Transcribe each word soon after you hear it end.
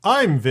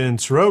I'm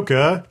Vince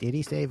Roca. Did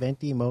he say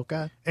venti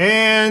mocha?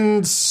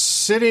 And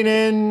sitting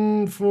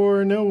in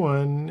for no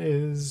one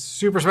is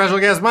super special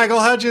guest Michael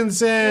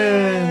Hutchinson.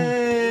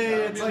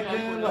 Hey, it's like,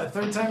 what,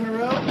 third time in a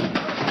row?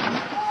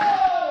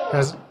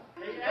 Has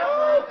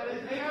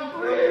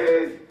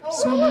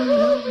someone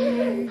help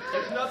me.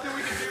 There's nothing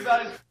we can do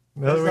about it.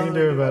 Nothing we can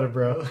do about it,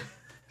 bro.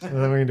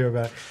 Nothing we can do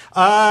about it.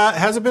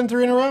 Has it been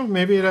 3 in a row?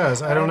 Maybe it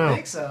has. I don't know. I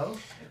think so.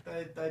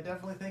 I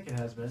definitely think it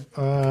has been.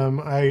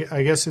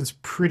 I guess it's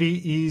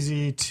pretty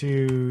easy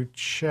to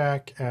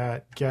check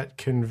at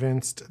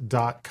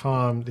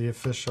getconvinced.com, the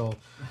official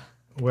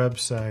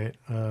website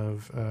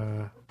of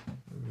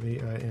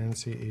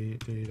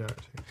VINCED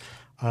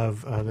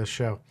of the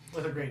show.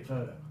 With a great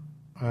photo.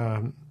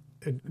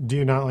 Do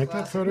you not like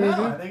Classic. that photo? No, Of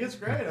you? I think it's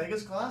great. I think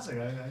it's classic.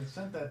 I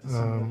sent that to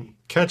somebody.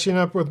 Catching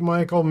up with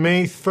Michael,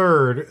 May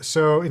 3rd.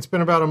 So it's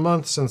been about a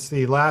month since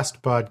the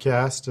last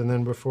podcast. And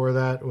then before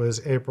that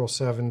was April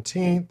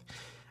 17th.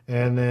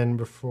 And then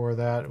before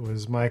that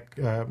was March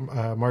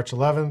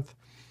 11th.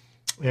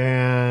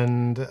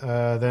 And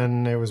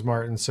then it was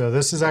Martin. So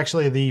this is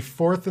actually the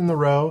 4th in the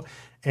row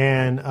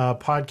and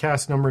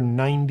podcast number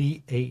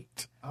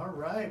 98. All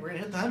right. We're going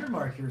to hit the 100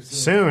 mark here soon.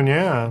 Soon,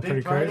 yeah. Big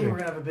Pretty party. crazy. We're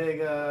going to have a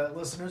big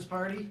listeners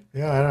party.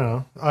 Yeah, I don't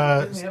know.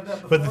 Didn't we have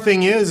that But the before?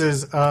 thing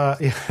is yeah,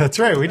 that's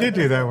right. We did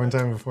do that one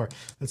time before.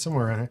 That's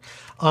somewhere around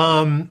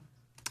here.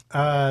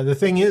 The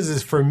thing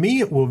is for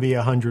me, it will be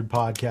 100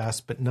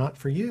 podcasts, but not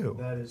for you.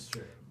 That is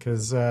true.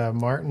 Because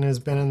Martin has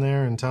been in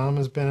there and Tom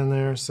has been in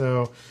there.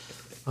 So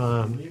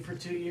Leave for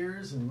 2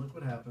 years and look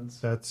what happens.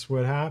 that's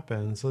what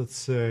happens. Let's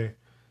see.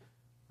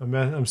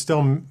 I'm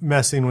still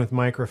messing with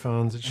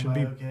microphones. It should Am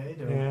I be, okay?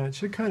 yeah, it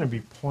should kind of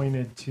be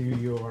pointed to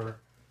your.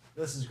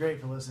 This is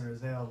great for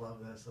listeners. They all love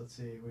this. Let's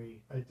see.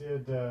 I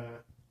did.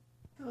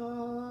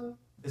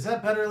 Is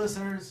that better,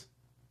 listeners?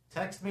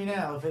 Text me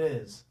now if it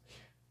is.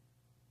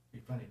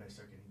 It'd be funny if I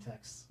start getting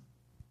texts.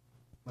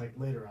 Like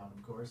later on,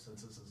 of course,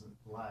 since this isn't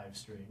live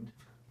streamed.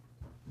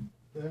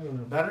 I don't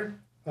know. Better?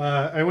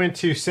 I went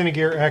to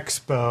Cinegear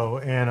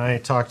Expo and I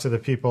talked to the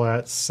people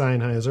at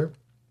Sennheiser.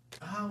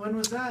 Oh, when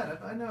was that?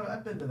 I know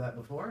I've been to that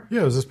before.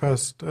 Yeah, it was this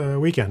past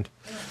weekend.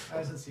 Yeah, I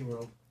was at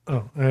SeaWorld.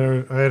 Oh, I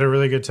had a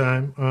really good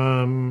time.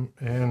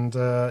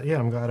 Yeah,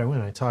 I'm glad I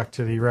went. I talked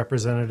to the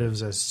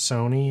representatives at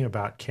Sony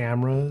about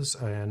cameras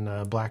and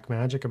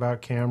Blackmagic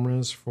about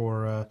cameras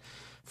for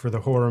the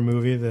horror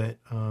movie that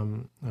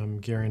I'm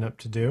gearing up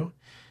to do.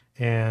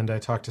 And I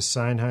talked to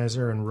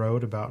Sennheiser and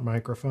Rode about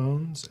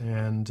microphones.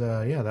 And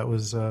yeah, that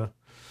was a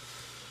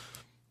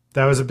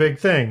big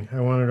thing.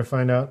 I wanted to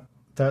find out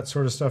that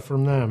sort of stuff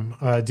from them.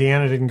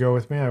 Deanna didn't go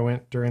with me. I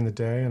went during the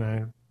day,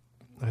 and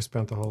I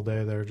spent the whole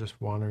day there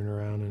just wandering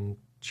around and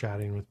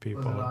chatting with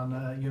people. Was it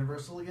on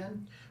Universal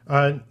again?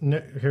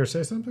 Here,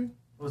 say something?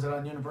 Was it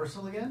on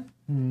Universal again?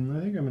 I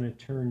think I'm going to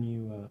turn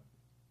you up.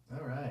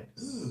 All right.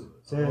 Ooh.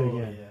 Say it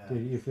again. Yeah.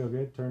 Did you feel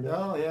good? Turned up?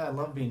 Oh, yeah. I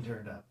love being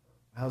turned up.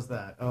 How's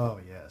that? Oh,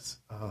 yes.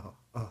 Oh.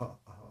 A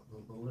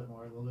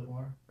little bit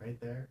more.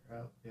 Right there.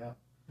 Oh, yeah.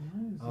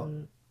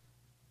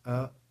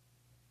 Oh,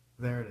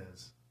 there it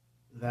is.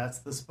 That's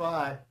the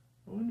spot.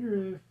 I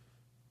wonder if...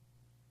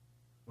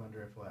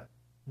 Wonder if what?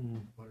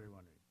 What are you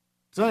wondering?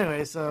 So anyway,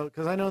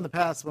 because I know in the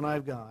past when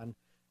I've gone,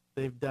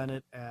 they've done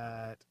it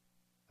at,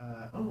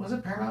 was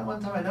it Paramount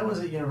one time? I know it was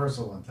at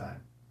Universal one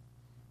time.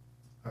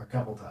 Or a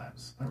couple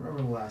times. I don't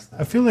remember the last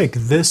time. I feel like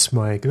this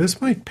mic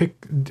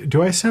pick...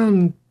 Do I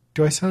sound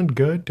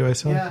good? Do I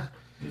sound... Yeah,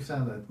 you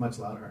sound much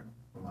louder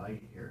from what I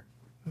hear.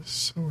 That's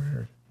so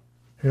weird.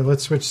 Here,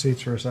 let's switch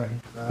seats for a second.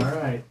 All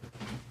right.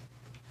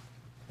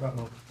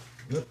 Uh-oh.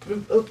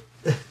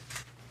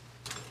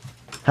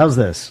 How's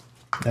this?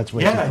 That's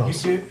way too Yeah,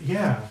 close. you do.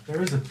 Yeah,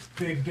 there is a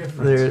big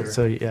difference here.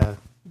 So yeah,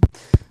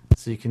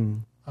 so you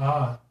can.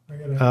 I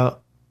gotta...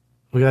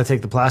 We gotta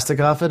take the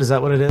plastic off it. Is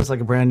that what it is? Like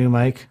a brand new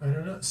mic? I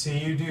don't know. See,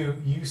 you do.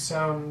 You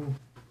sound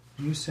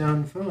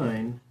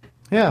fine.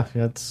 Yeah,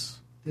 that's.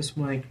 This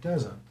mic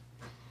doesn't.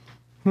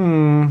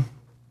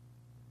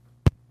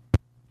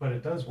 But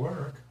it does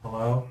work.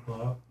 Hello.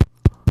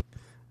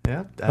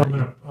 Yeah.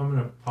 I'm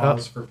gonna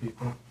pause for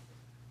people.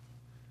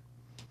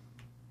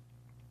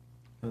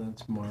 Oh,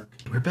 that's Mark.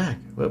 We're back.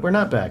 We're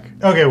not back.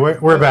 Okay,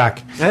 we're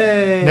back.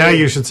 Hey. Now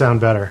you should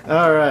sound better.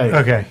 All right.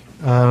 Okay.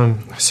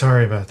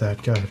 Sorry about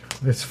that. God,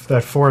 it's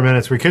that 4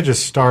 minutes. We could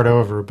just start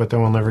over, but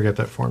then we'll never get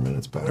that 4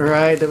 minutes back.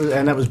 Right.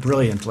 That was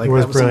brilliant. Like It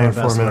was that was some of brilliant.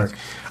 our 4 best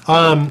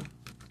minutes.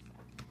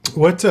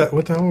 work.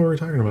 What the hell were we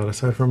talking about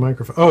aside from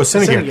microphone? Oh,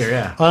 Cinegear.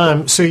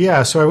 Cinegear,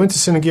 yeah. So I went to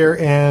Cinegear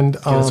and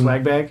Get a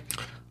swag bag.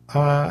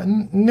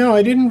 no,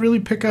 I didn't really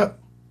pick up.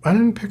 I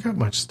didn't pick up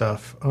much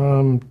stuff.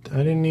 I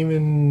didn't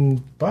even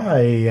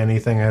buy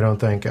anything. I don't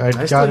think. I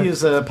still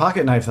use a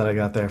pocket knife that I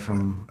got there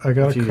from. I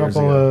got a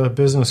couple of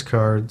business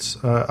cards.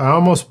 I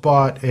almost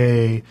bought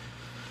a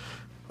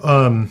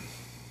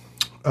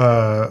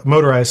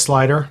motorized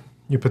slider.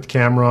 You put the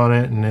camera on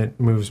it, and it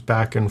moves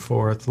back and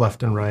forth,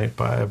 left and right,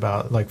 by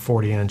about like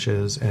 40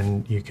 inches,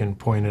 and you can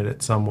point it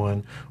at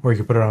someone, or you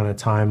can put it on a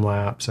time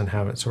lapse and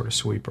have it sort of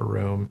sweep a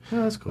room.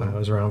 Oh, that's cool. It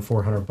was around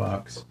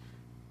 $400.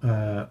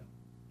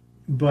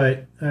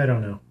 but I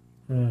don't know.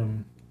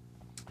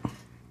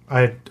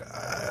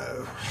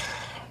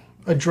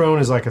 A drone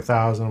is like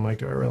 $1,000. I'm like,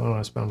 do I really want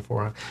to spend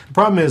 $400? The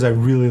problem is, I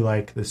really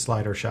like the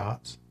slider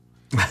shots.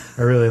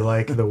 I really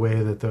like the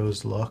way that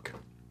those look.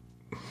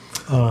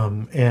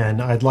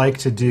 And I'd like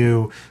to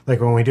do,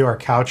 like when we do our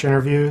couch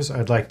interviews,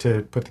 I'd like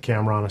to put the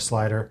camera on a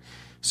slider.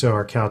 So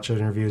our couch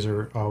interviews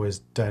are always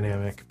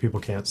dynamic. People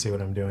can't see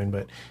what I'm doing,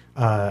 but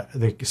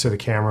so the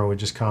camera would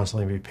just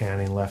constantly be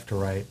panning left to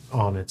right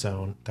on its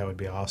own. That would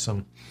be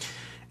awesome.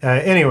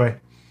 Anyway,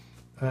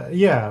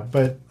 yeah,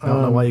 but I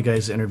don't know why you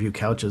guys interview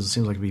couches. It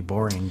seems like it'd be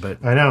boring,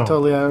 but I know.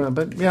 totally.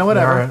 But yeah,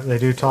 whatever. They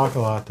do talk a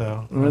lot,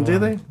 though. Do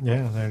they?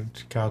 Yeah, their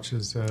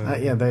couches.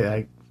 Yeah,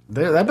 I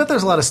bet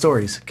there's a lot of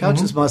stories.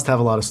 Couches must have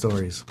a lot of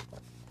stories.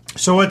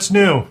 So what's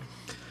new?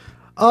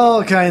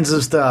 All kinds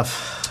of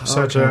stuff.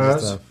 Such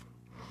as?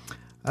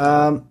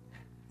 Well,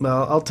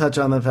 I'll touch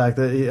on the fact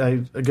that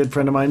a good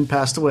friend of mine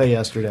passed away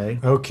yesterday.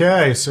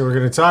 Okay, so we're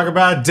going to talk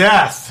about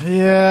death.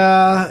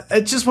 Yeah,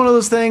 it's just one of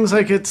those things.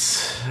 Like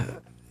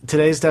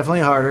today's definitely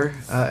harder,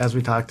 as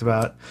we talked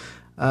about.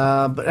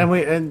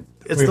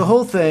 It's the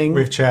whole thing.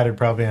 We've chatted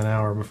probably an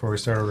hour before we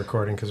started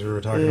recording because we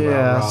were talking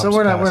about Rob's so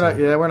we're not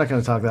passing. going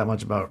to talk that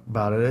much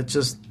about it. It's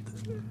just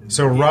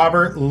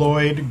Robert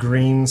Lloyd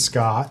Green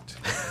Scott.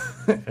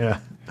 Yeah.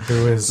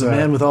 Who is the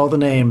man with all the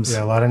names.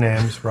 Yeah, a lot of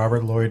names.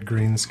 Robert Lloyd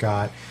Green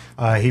Scott.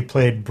 He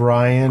played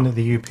Brian,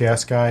 the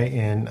UPS guy,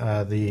 in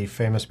the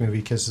famous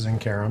movie Kisses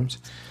and Caroms.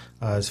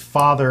 His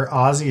father,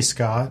 Ozzy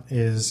Scott,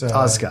 is...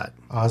 Oz Scott.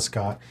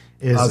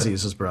 Ozzy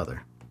is his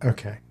brother.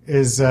 Okay.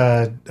 Is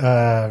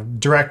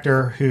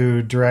director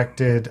who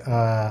directed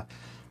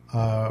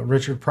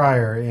Richard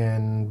Pryor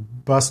in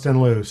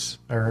Bustin' Loose.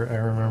 I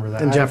remember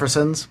that. And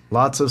Jeffersons.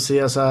 Lots of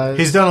CSIs.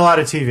 He's done a lot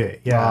of TV.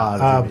 Yeah.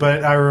 TV.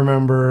 But I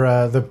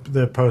remember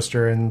the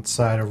poster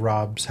inside of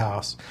Rob's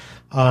house.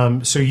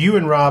 So you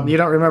and Rob... You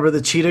don't remember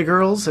the Cheetah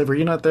Girls? Were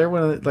you not there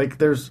when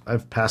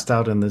I've passed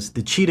out in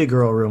the Cheetah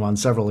Girl room on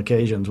several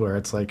occasions where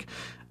it's like...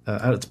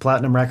 it's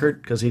platinum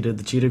record because he did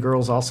the Cheetah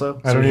Girls also.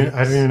 I don't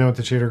even know what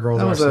the Cheetah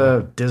Girls are. That was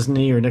a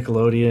Disney or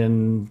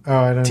Nickelodeon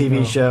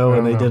TV show,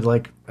 and they did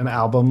like an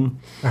album.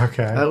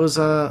 Okay. That was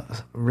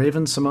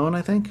Raven Simone,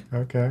 I think.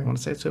 Okay. I want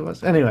to say it's who it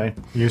was. Anyway.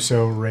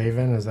 Yuso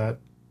Raven, is that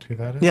who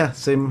that is? Yeah,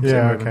 same.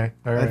 Yeah, same okay.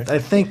 All right. I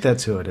think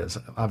that's who it is.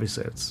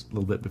 Obviously, it's a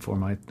little bit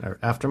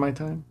after my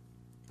time.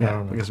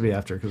 Yeah, I guess it'd be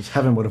after because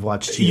Heaven would have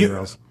watched Cheetah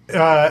Girls.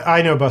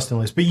 I know Bustin'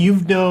 Loose, but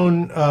you've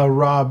known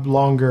Rob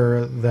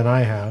longer than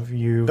I have.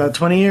 About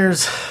 20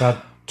 years.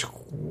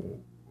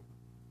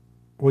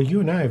 Well,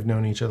 you and I have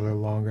known each other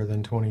longer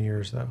than 20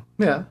 years, though.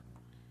 Yeah.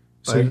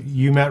 So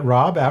you met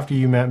Rob after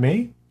you met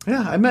me?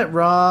 Yeah, I met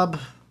Rob.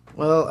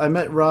 Well, I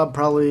met Rob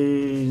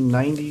probably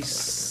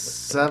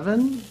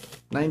 97,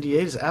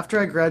 98. After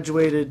I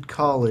graduated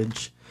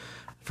college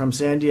from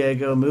San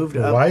Diego, moved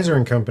up. Weiser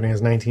and Company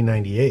is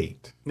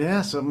 1998.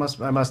 Yeah, so I must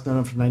have known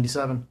him from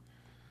 97.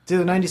 It's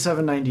either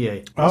 97,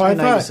 98. I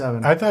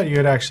thought you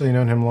had actually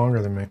known him longer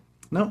than me.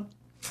 No.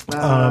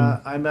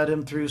 I met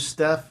him through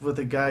Steph with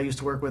a guy I used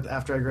to work with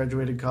after I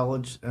graduated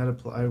college.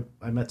 I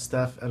met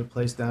Steph at a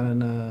place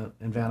down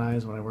in Van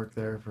Nuys when I worked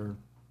there for...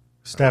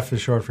 Steph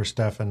is short for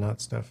Stefan,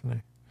 not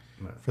Stephanie.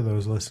 No. For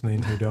those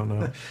listening who don't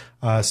know.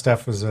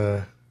 Steph is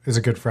a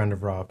good friend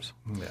of Rob's.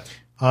 Yeah.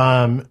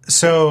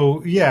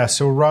 So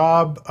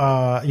Rob,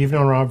 you've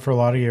known Rob for a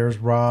lot of years.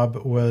 Rob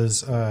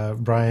was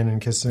Brian in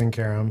Kisses and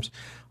Caroms.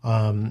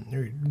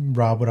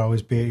 Rob would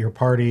always be at your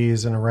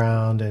parties and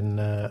around, and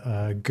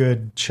a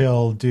good,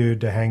 chill dude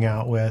to hang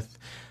out with.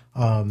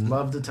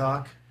 Love to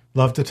talk.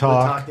 Would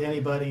talk to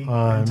anybody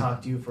and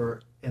talk to you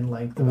in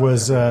length.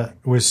 Was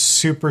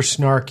super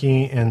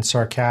snarky and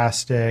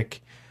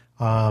sarcastic,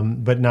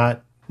 but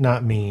not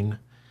mean.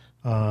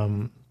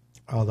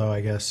 Although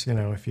I guess,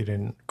 if you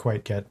didn't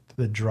quite get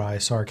the dry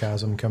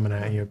sarcasm coming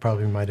at you, it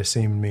probably might have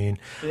seemed mean.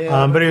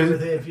 Yeah, but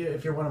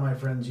if you're one of my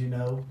friends, you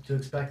know to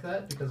expect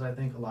that, because I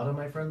think a lot of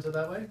my friends are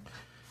that way,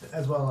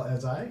 as well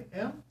as I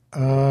am.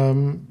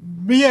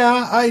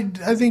 Yeah, I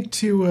think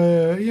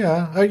too.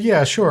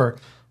 Yeah, sure.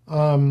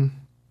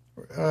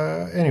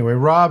 Anyway,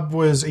 Rob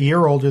was a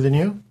year older than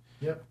you.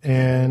 Yep.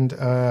 And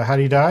how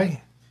did he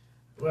die?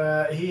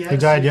 He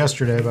died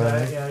yesterday, by the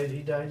way. Yeah,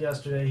 he died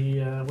yesterday. He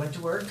went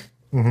to work,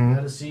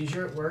 had a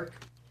seizure at work,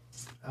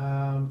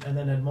 and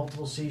then had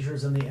multiple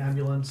seizures in the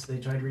ambulance. They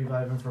tried to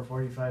revive him for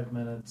 45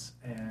 minutes,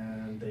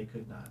 and they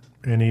could not.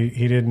 And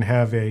he didn't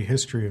have a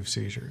history of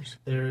seizures.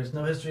 There is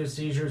no history of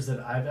seizures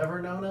that I've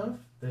ever known of,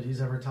 that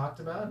he's ever talked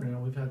about.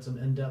 We've had some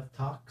in-depth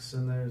talks,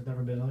 and there's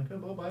never been like,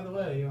 oh, by the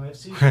way, I have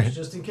seizures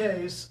just in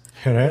case.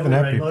 And I have an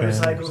EpiPen. We ride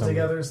motorcycles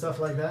together and stuff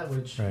like that,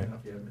 which, right.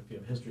 If you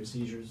have history of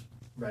seizures,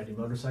 riding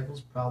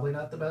motorcycles, probably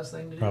not the best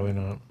thing to do. Probably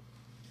not.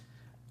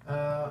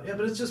 Yeah,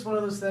 but it's just one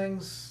of those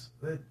things.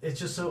 It's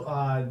just so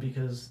odd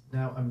because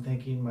now I'm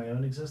thinking my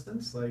own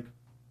existence. Like,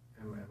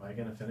 am I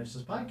going to finish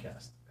this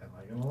podcast? Am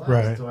I going to last?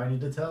 Right. Do I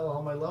need to tell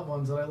all my loved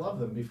ones that I love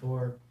them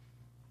before,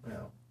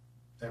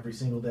 every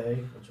single day,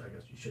 which I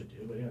guess you should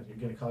do. But you're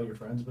going to call your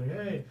friends, but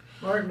hey,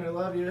 Martin, I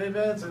love you. Hey,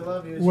 Vince, I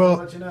love you. Just Well,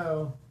 want to let you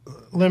know.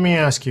 Let me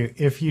ask you: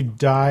 if you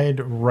died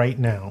right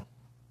now,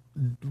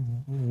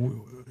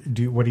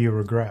 what do you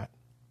regret?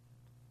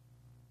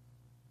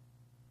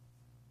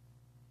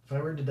 If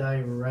I were to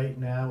die right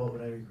now, what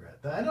would I regret?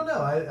 I don't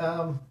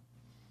know.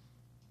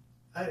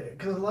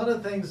 Because a lot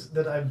of things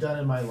that I've done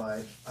in my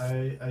life,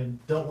 I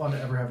don't want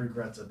to ever have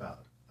regrets about.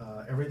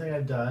 Everything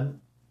I've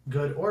done,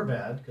 good or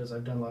bad, because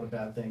I've done a lot of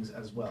bad things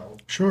as well.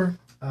 Sure.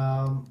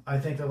 I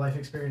think that life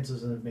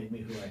experiences have made me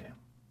who I am.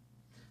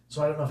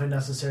 So I don't know if I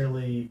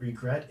necessarily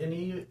regret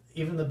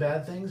even the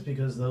bad things,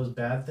 because those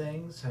bad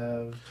things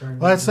have turned.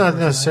 Well, that's into not the person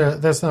I am. necessarily.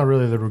 That's not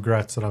really the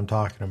regrets that I'm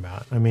talking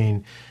about. I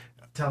mean,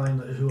 Telling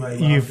who I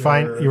you loved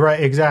find or- you're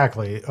right,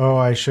 exactly. Oh,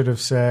 I should have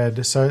said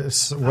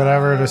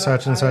whatever to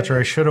such and such, or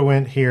I should have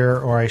went here,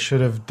 or I should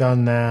have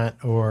done that,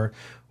 or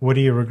what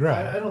do you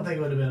regret? I don't think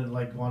it would have been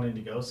like wanting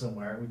to go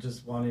somewhere. We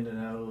just wanting to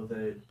know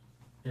that,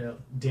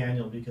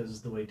 Daniel,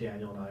 because the way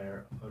Daniel and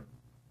I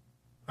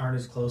aren't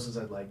as close as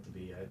I'd like to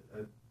be.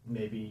 I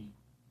maybe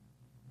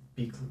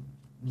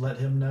let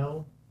him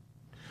know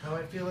how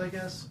I feel, I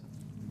guess.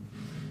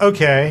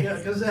 Okay, Yeah,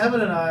 because Evan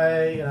and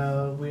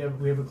I, we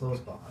have a close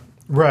bond.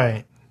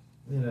 right.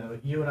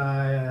 You and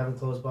I have a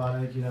close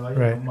bond. I think,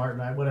 Right. Martin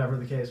and I, whatever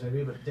the case may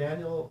be. But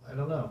Daniel, I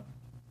don't know.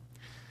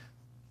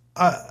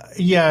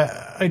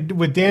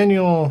 With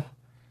Daniel,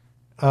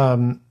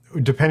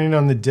 depending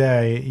on the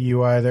day,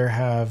 you either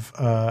have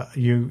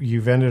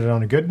you've ended it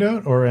on a good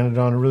note or ended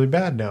on a really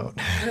bad note.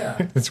 Yeah,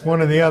 It's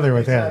one or the other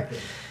with exactly.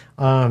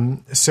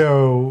 him.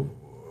 So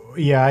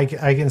yeah, I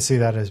can see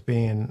that as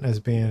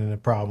being a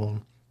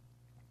problem,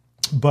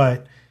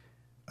 but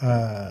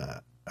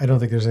I don't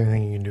think there's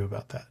anything you can do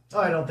about that. Oh,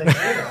 I don't think so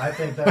either. I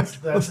think that's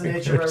the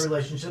nature of our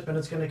relationship, and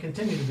it's going to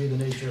continue to be the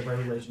nature of our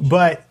relationship.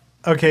 But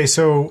okay,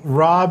 so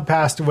Rob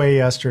passed away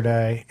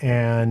yesterday,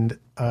 and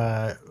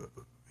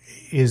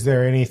is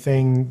there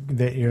anything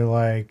that you're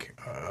like,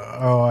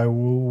 I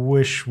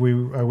wish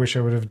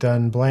I would have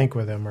done blank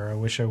with him, or I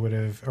wish I would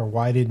have, or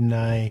why didn't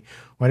I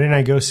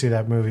go see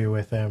that movie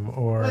with him?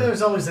 Or Well,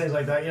 there's always things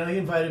like that. He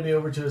invited me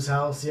over to his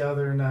house the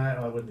other night.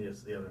 Oh, I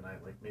wouldn't the other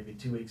night, like maybe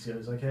 2 weeks ago.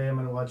 He's like, "Hey, I'm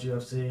going to watch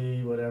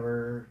UFC.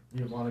 Whatever,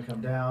 you want to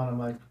come down?" I'm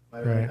like,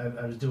 Right.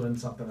 I was doing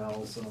something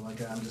else, and I'm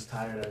like, I'm just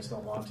tired. I just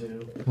don't want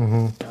to.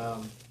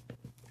 Mhm.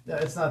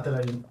 It's not that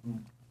I didn't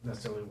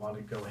necessarily want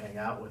to go hang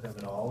out with him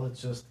at all.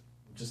 It's just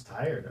I'm just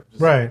tired. I'm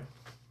just, right.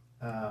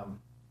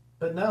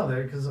 But no,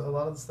 because a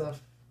lot of the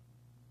stuff,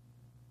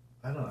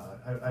 I don't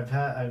know.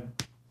 I've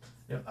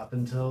up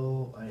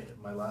until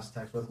my last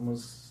text with him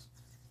was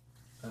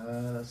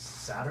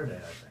Saturday, I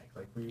think.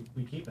 Like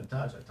we keep in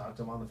touch. I talked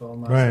to him on the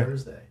phone last Right.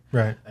 Thursday.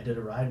 Right. I did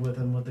a ride with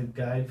him with a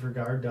guide for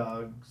guard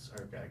dogs,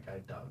 or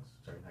guide dogs.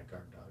 Sorry, not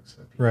guard dogs.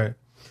 Right.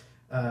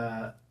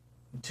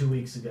 2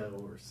 weeks ago,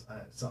 or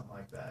something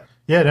like that.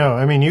 Yeah, no,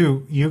 I mean,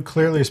 you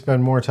clearly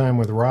spend more time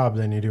with Rob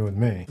than you do with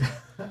me.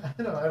 I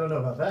don't know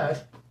about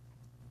that.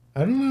 I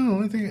don't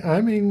know. I don't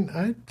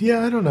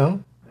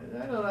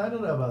know. I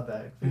don't know about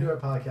that. We do our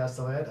podcast,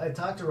 though. I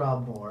talk to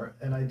Rob more,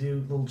 and I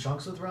do little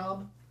chunks with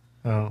Rob,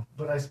 Oh,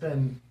 but I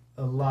spend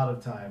a lot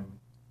of time,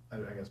 I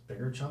guess,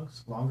 bigger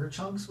chunks, longer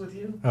chunks with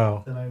you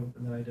oh, than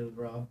I do with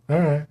Rob. all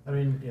right. I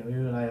mean, you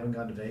and I haven't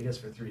gone to Vegas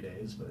for 3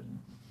 days, but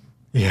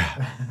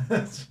Yeah.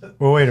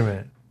 Well, wait a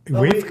minute.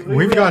 Well,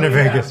 We've gone to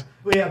Vegas.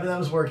 We have, but that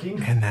was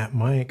working. And that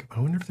mic, I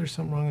wonder if there's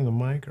something wrong with the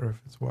mic or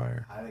if it's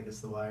wire. I think it's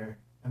the wire.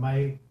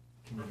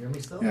 Can you hear me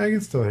still? Yeah, I can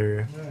still hear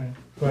you.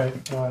 All right.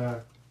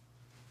 But,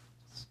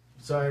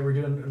 Sorry, we're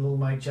doing a little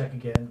mic check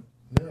again.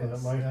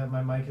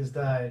 My mic has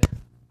died.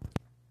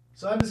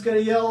 So I'm just going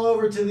to yell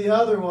over to the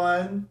other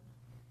one.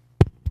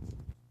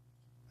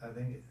 I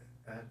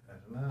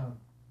don't know.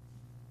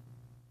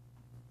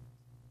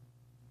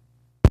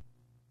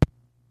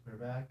 We're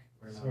back.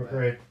 We're not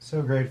back.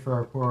 So great for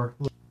our poor.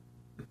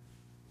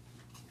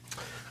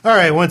 All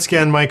right, once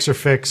again, mics are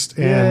fixed,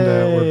 and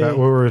we're Yay. back. What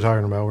were we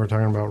talking about? We're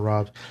talking about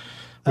Rob.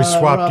 We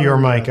swapped Rob your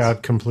and mic Rob's.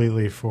 out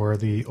completely for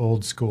the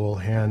old school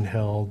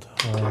handheld.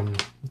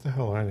 What the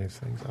hell are these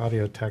things?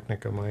 Audio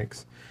Technica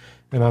mics,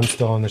 and I'm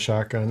still on the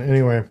shotgun.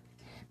 Anyway,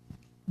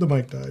 the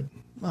mic died.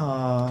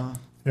 Aw.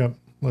 Yep,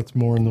 let's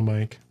mourn the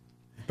mic.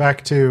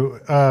 Back to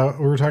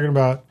we were talking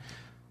about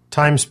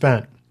time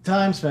spent.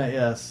 Time spent,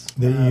 yes.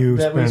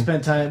 That we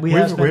spent time. We've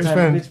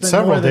spent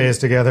several more than- days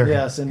together.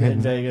 Yes, in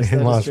Vegas. in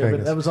That is Las true, Vegas.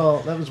 But that was all.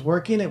 That was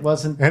working. It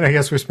wasn't. And I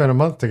guess we spent a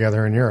month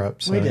together in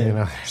Europe. So, We did. You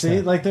know,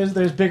 See, like there's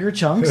bigger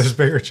chunks. there's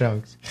bigger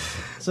chunks.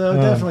 So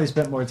definitely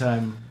spent more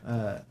time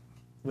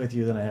with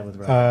you than I have with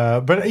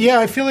Rob. But yeah,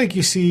 I feel like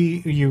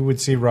you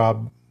would see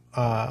Rob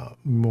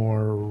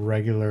more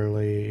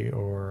regularly,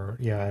 or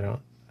I don't.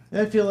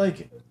 I feel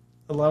like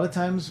a lot of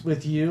times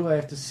with you, I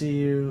have to see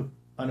you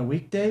on a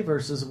weekday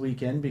versus a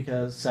weekend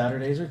because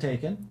Saturdays are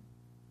taken.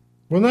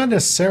 Well, not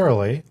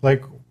necessarily.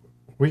 Like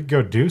we'd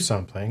go do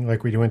something,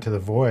 like we went to the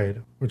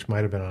Void, which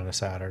might have been on a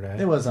Saturday.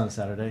 It was on a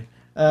Saturday,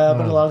 but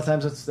a lot of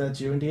times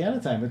that's you and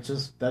Deanna time. It's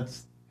just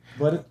that's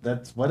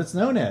that's what it's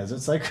known as.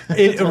 It's like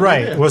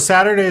right. Well,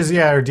 Saturdays,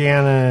 are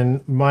Deanna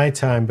and my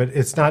time, but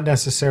it's not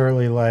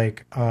necessarily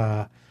like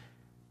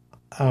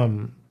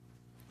I'm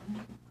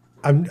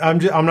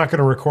not going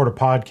to record a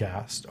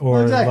podcast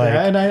or exactly. like,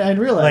 and I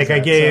realize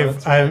like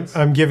that,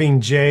 I'm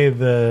giving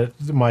Jay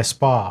my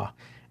spa,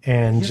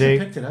 and he Jay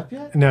hasn't picked it up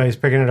yet. No, he's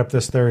picking it up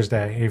this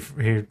Thursday.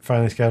 He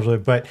finally scheduled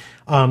it, but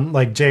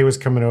like Jay was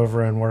coming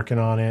over and working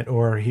on it,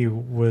 or he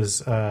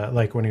was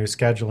like when he was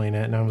scheduling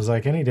it, and I was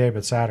like, any day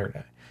but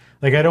Saturday.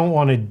 Like I don't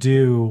want to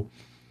do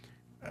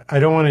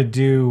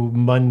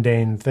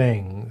mundane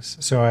things,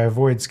 so I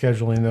avoid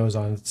scheduling those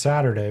on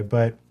Saturday.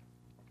 But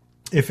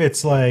if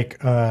it's like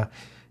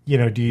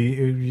do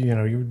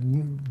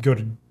you go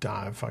to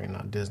fucking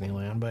not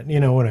Disneyland, but you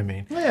know what I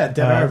mean? Yeah,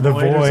 dinner, the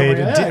Void,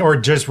 or, or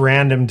just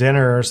random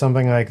dinner or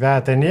something like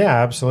that. Then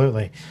yeah,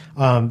 absolutely.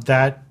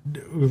 That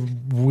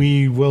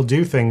we will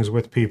do things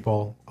with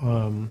people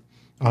on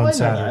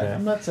Saturday.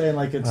 I'm not saying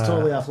like it's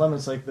totally off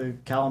limits. Like the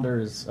calendar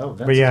is.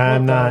 But yeah,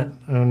 I'm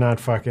not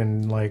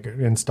fucking like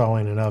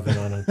installing an oven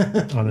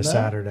on a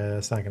Saturday.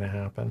 That's not going to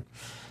happen.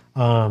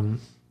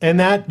 And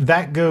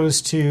that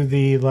goes to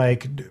the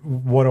like,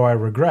 what do I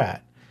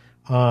regret?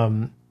 I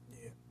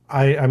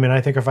mean,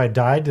 I think if I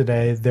died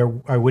today,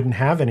 I wouldn't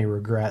have any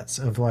regrets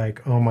of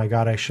like, oh my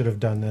God, I should have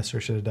done this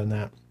or should have done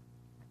that.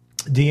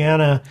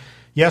 Deanna,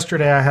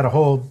 yesterday I had a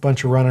whole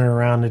bunch of running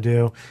around to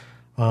do.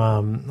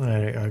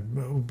 I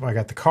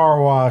got the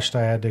car washed.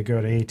 I had to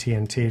go to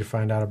AT&T to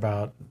find out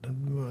about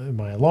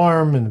my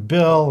alarm and the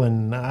bill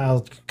and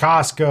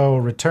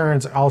Costco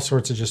returns, all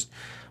sorts of just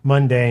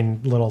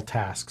mundane little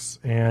tasks.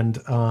 And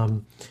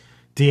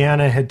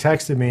Deanna had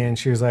texted me and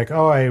she was like,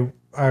 oh,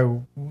 I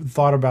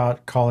thought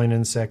about calling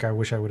in sick. I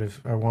wish I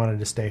wanted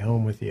to stay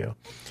home with you,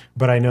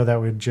 but I know that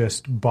would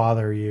just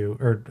bother you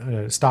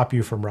or stop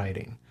you from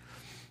writing.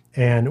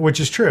 And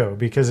which is true,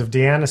 because if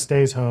Deanna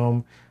stays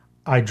home,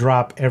 I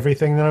drop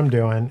everything that I'm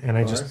doing and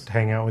I just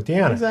hang out with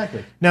Deanna.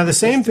 Exactly. Now the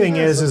same thing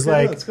is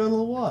like, let's go to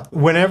the walk.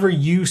 Whenever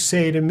you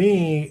say to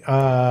me, you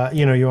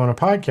want a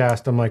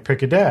podcast, I'm like,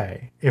 pick a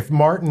day. If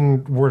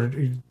Martin were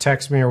to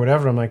text me or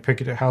whatever, I'm like,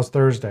 pick a day. How's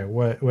Thursday?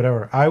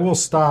 Whatever. I will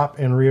stop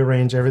and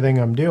rearrange everything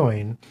I'm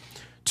doing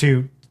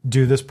to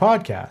do this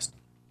podcast,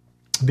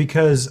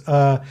 because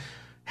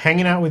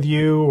hanging out with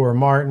you or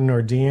Martin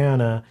or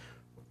Deanna,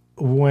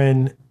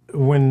 when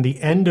the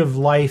end of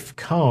life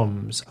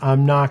comes,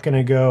 I'm not going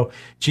to go,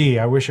 gee,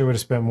 I wish I would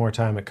have spent more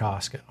time at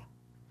Costco.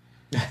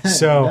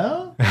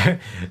 So,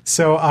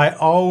 so I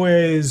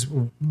always,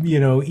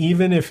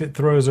 even if it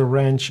throws a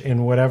wrench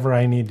in whatever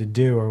I need to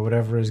do or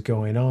whatever is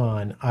going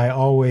on, I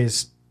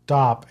always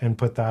stop and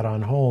put that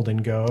on hold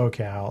and go,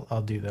 okay,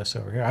 I'll do this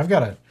over here. I've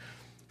got a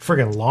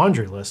friggin'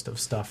 laundry list of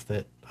stuff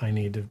that I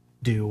need to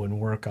do and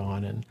work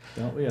on, and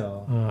don't we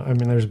all? I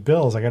mean, there's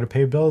bills. I got to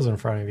pay bills in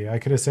front of you. I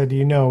could have said to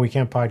you, no, we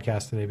can't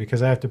podcast today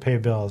because I have to pay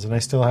bills and I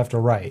still have to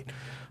write.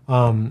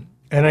 And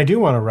I do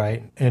want to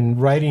write, and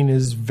writing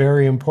is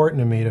very important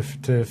to me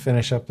to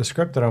finish up the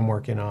script that I'm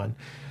working on.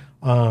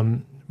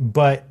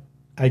 But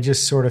I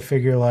just sort of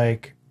figure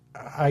like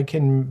I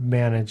can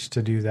manage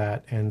to do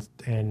that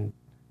and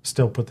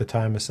still put the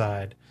time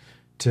aside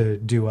to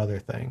do other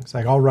things.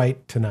 Like I'll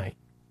write tonight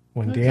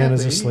when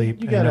Deanna's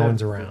asleep and no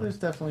one's around. There's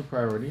definitely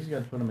priorities. You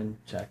got to put them in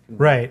check.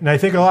 Right. And I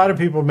think a lot of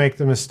people make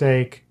the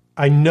mistake.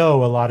 I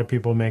know a lot of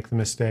people make the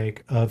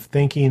mistake of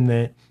thinking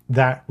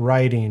that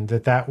writing,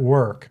 that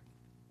work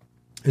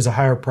is a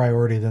higher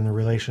priority than the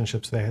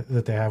relationships that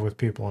they have with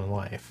people in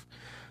life.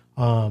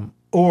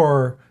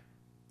 Or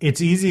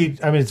it's easy.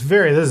 I mean, this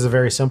is a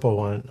very simple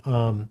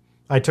one.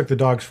 I took the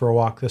dogs for a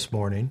walk this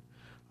morning.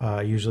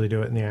 I usually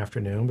do it in the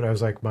afternoon, but I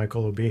was like,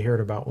 Michael will be here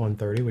at about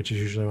 1:30, which is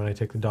usually when I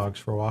take the dogs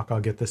for a walk. I'll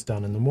get this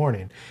done in the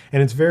morning.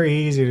 And it's very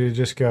easy to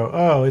just go,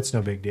 oh, it's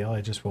no big deal.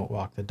 I just won't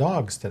walk the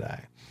dogs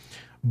today.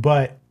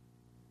 But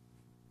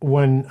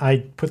when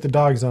I put the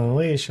dogs on a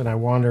leash and I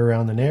wander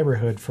around the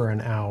neighborhood for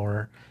an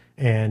hour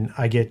and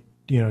I get,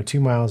 2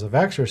 miles of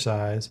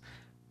exercise,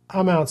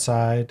 I'm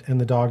outside and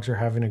the dogs are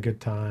having a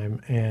good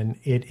time. And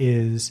it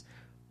is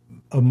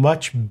a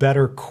much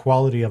better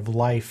quality of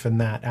life in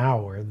that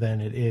hour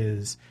than it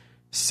is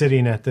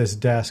sitting at this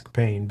desk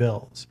paying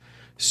bills.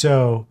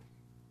 So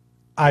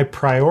I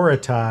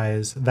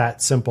prioritize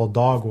that simple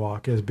dog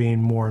walk as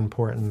being more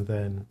important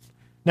than...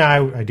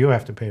 Now, I do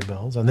have to pay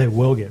bills, and they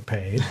will get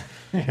paid,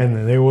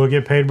 and they will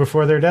get paid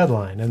before their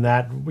deadline, and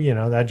that,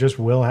 that just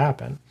will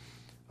happen.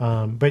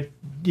 But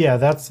yeah,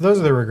 those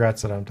are the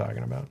regrets that I'm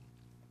talking about.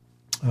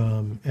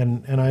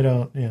 And I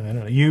don't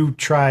know.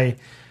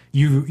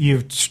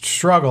 You've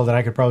struggled, and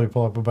I could probably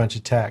pull up a bunch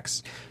of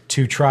texts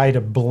to try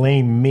to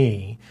blame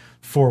me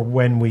for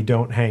when we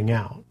don't hang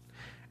out.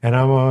 And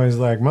I'm always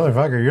like,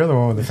 motherfucker, you're the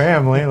one with the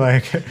family.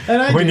 Like,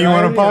 when you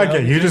want a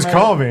podcast, you just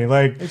call me.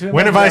 Like,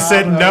 when have I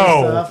said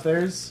no? Stuff,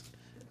 there's,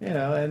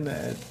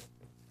 and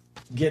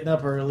getting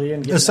up early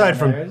and getting aside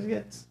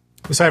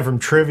from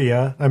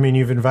trivia, I mean,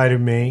 you've invited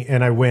me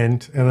and I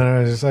went, and then I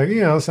was just like,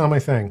 it's not my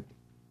thing.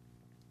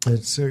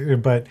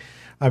 But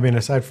I mean,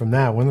 aside from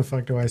that, when the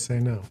fuck do I say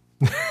no?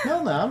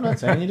 No, I'm not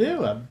saying you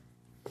do.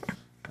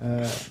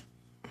 Yeah.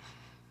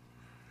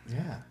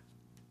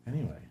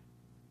 Anyway.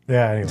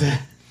 Yeah.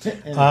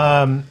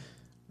 Anyway.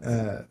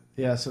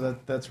 Yeah. So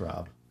that's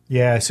Rob.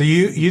 Yeah. So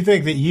you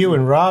think that you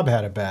and Rob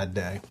had a bad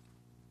day?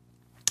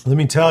 Let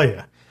me tell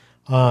you.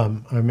 I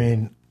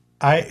mean,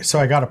 I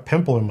got a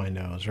pimple in my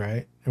nose,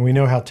 right? And we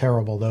know how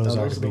terrible those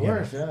are Those to are the begin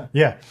worst. with. Yeah.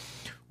 Yeah.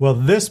 Well,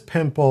 this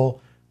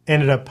pimple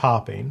ended up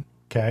popping,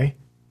 okay,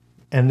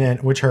 and then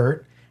which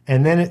hurt,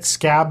 and then it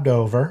scabbed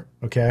over,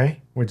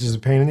 okay, which is a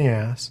pain in the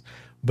ass.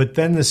 But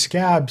then the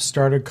scab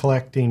started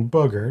collecting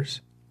boogers,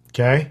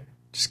 okay,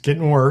 just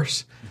getting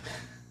worse.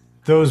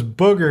 Those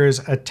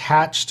boogers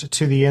attached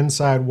to the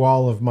inside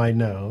wall of my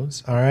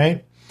nose, all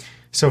right?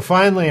 So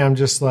finally I'm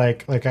just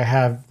like I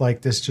have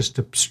like this just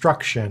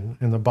obstruction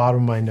in the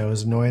bottom of my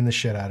nose annoying the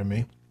shit out of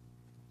me.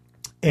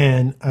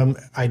 And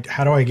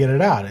how do I get it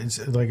out? It's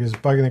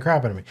bugging the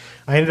crap out of me.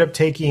 I ended up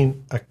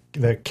taking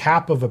the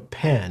cap of a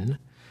pen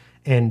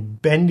and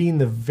bending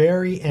the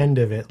very end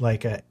of it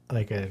like a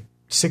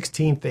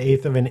 16th, the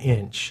eighth of an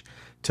inch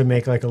to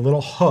make like a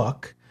little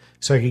hook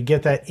so I could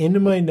get that into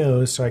my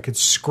nose so I could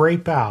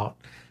scrape out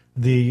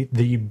the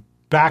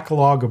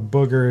backlog of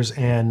boogers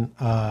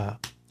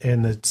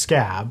and the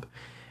scab.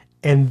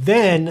 And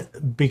then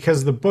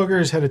because the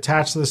boogers had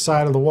attached to the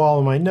side of the wall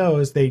of my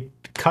nose, they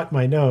cut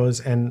my nose,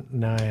 and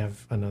now I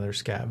have another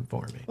scab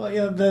for me. Well,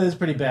 yeah, that is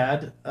pretty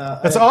bad.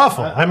 That's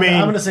awful. I mean,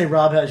 I'm going to say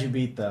Rob has you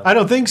beat, though. I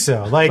don't think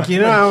so. Like,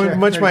 you know how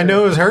much my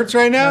nose hurts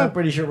right now? I'm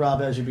pretty sure Rob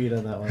has you beat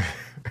on that one.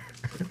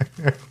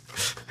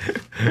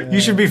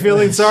 You should be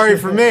feeling sorry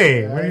for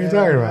me. What are you talking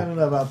I about? don't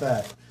know about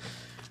that.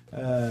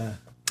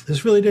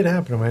 This really did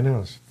happen to my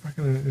nose.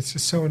 Fucking, it's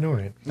just so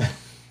annoying.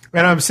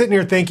 And I'm sitting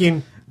here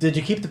thinking, Did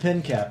you keep the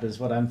pin cap is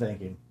what I'm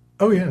thinking.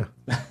 oh, yeah.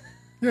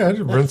 Yeah, I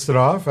just rinsed it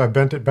off. I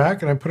bent it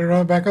back, and I put it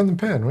on back on the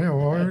pen. Well,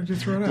 why would you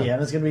throw it out?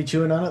 Deanna's going to be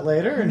chewing on it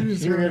later, and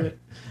you're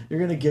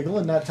going to giggle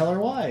and not tell her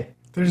why.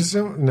 There's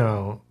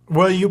no.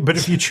 Well, but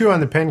if you chew on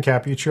the pen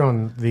cap, you chew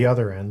on the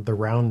other end, the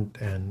round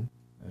end.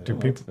 Do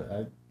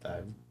people?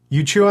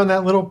 You chew on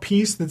that little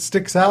piece that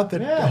sticks out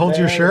that holds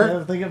your shirt? I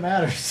don't think it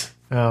matters.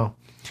 Oh.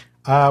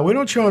 We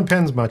don't chew on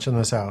pens much in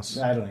this house.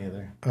 I don't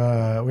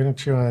either. We don't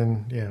chew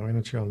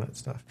on that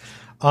stuff.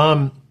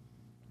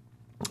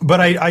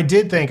 But I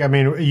did think, I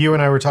mean, you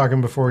and I were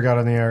talking before we got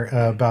on the air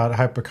about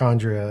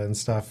hypochondria and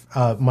stuff.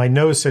 My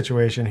nose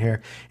situation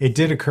here, it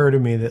did occur to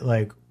me that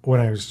like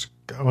when I was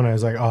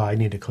like, oh, I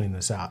need to clean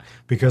this out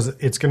because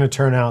it's going to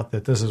turn out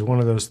that this is one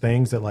of those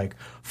things that like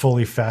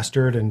fully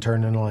festered and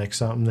turned into like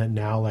something that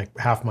now like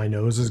half my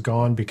nose is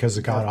gone because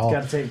it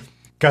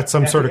got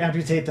some sort of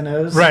amputate the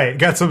nose. Right.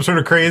 Got some sort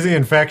of crazy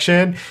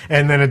infection.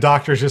 And then a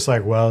doctor's just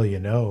like, well,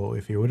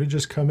 if you would have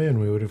just come in,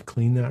 we would have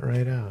cleaned that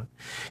right out.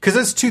 Because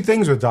that's two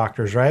things with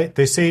doctors, right?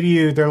 They say to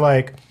you, they're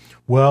like,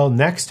 well,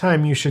 next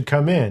time you should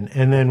come in.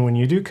 And then when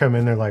you do come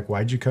in, they're like,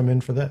 why'd you come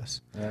in for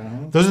this?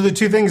 Those are the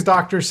two things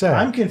doctors say.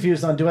 I'm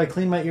confused on do I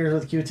clean my ears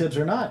with Q-tips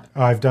or not?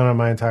 Oh, I've done it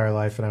my entire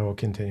life and I will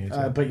continue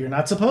to. But you're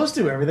not supposed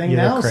to. Everything You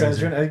look now says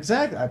crazy. you're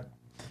exactly.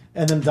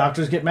 And then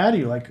doctors get mad at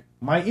you like,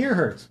 my ear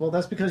hurts. Well,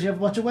 that's because you have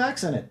a bunch of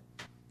wax in it.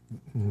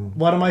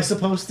 What am I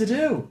supposed to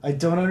do? I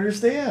don't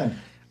understand.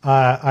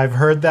 I've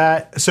heard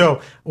that.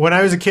 So when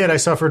I was a kid, I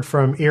suffered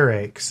from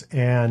earaches,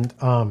 and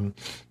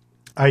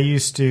I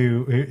used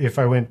to, if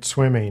I went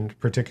swimming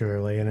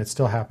particularly, and it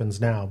still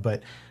happens now,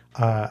 but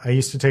I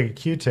used to take a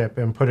Q-tip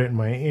and put it in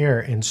my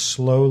ear and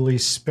slowly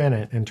spin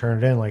it and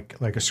turn it in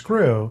like a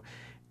screw,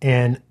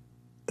 and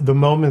the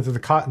moment that the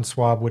cotton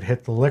swab would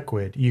hit the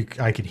liquid,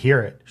 I could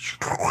hear it.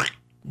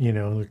 You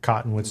know, the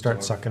cotton would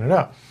start sucking it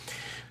up.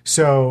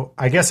 So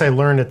I guess I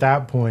learned at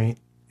that point,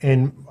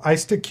 and I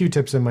stick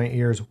Q-tips in my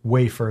ears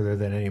way further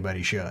than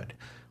anybody should.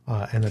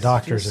 And the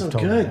doctors have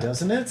told me that.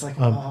 Doesn't it? It's like,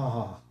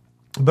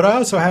 But I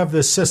also have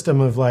this system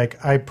of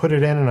like, I put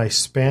it in and I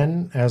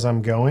spin as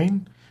I'm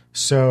going.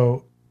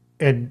 So,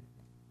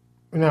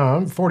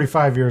 I'm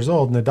 45 years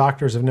old and the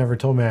doctors have never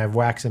told me I have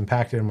wax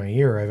impacted in my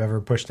ear or I've ever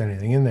pushed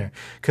anything in there.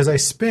 Because I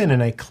spin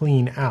and I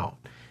clean out.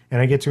 And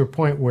I get to a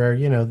point where,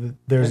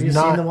 there's have you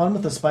not... seen the one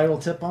with the spiral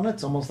tip on it?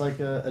 It's almost like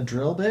a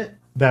drill bit.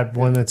 That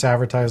one that's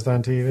advertised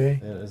on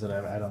TV? Is it?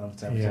 I don't know if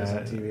it's advertised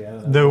on TV. I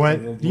don't know. The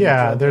one,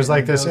 there's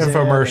like this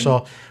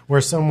infomercial where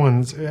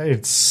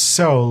it's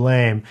so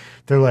lame.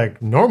 They're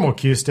like, normal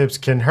Q-tips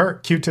can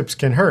hurt. Q-tips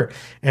can hurt.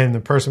 And the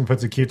person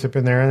puts a Q-tip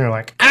in there and they're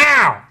like,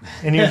 ow!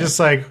 And you're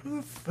just like,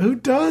 who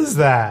does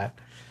that?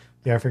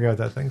 Yeah, I forget what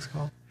that thing's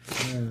called.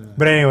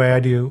 But anyway, I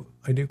do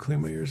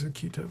clean my ears with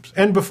Q-tips.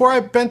 And before I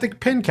bent the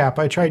pin cap,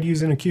 I tried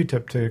using a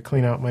Q-tip to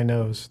clean out my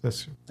nose.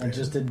 And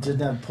just didn't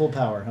have pull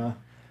power, huh?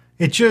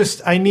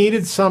 I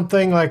needed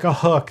something like a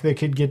hook that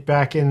could get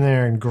back in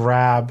there and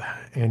grab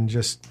and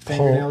just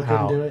Fingernail pull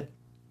out. couldn't do it?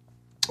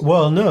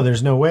 Well, no,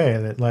 there's no way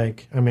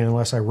that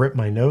unless I rip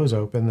my nose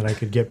open, that I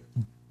could get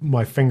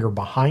my finger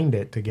behind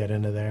it to get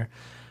into there.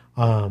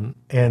 And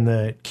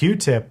the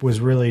Q-tip was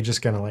really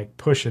just going to like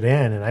push it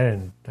in, and I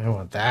didn't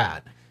want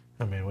that.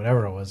 I mean,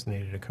 whatever it was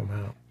needed to come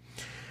out.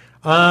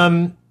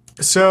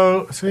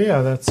 So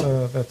yeah, that's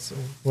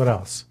what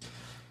else?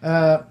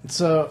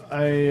 So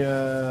I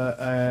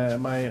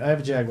have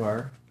a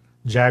Jaguar.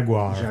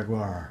 Jaguar.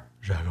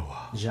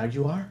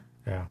 Jaguar,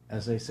 Yeah.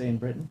 as they say in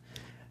Britain.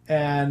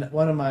 And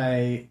one of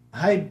my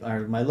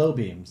my low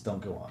beams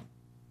don't go on.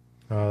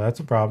 Oh, that's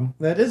a problem.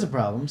 That is a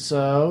problem.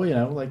 So,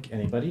 like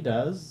anybody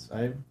does,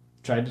 I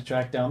tried to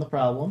track down the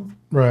problem.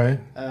 Right.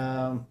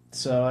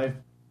 There's a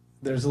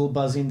little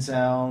buzzing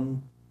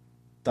sound.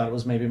 Thought it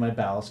was maybe my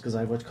ballast because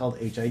I have what's called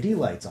HID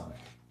lights on it.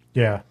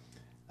 Yeah.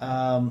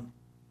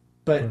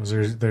 But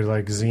They're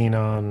like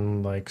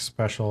xenon, like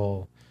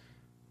special.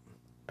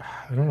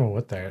 I don't know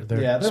what they're.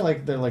 they're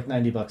like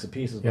 $90 a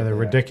piece. Yeah, they're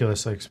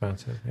ridiculously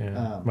expensive.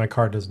 Yeah, my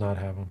car does not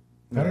have them.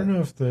 I don't know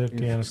if the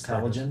Deanna's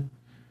car does. halogen.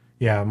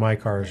 Yeah, my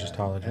car is just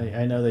halogen.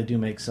 I know they do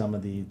make some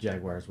of the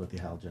Jaguars with the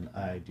halogen.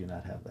 I do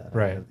not have that.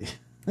 Right.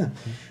 I have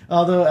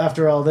although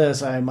after all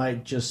this, I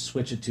might just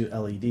switch it to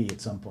LED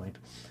at some point.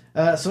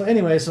 So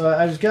anyway,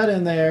 I just got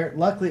in there.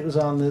 Luckily, it was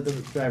on the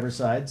driver's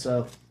side,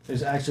 so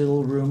there's actually a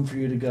little room for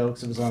you to go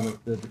because it was on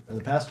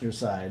the passenger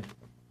side.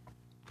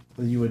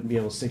 You wouldn't be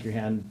able to stick your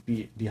hand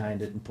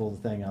behind it and pull the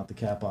thing out, the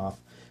cap off.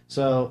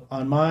 So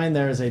on mine,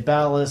 there's a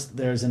ballast,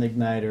 there's an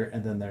igniter,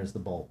 and then there's the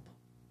bulb.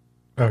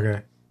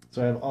 Okay.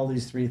 So I have all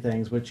these three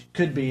things, which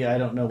could be, I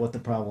don't know what the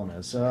problem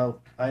is.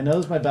 So I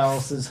notice my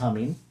ballast is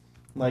humming.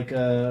 Like,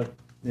 if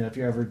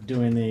you're ever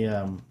doing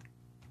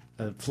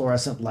the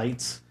fluorescent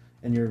lights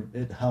and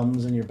it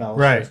hums and your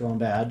ballast starts going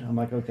bad. I'm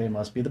like, okay,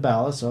 must be the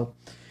ballast. So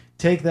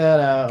take that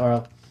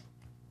out.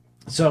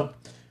 So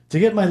to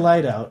get my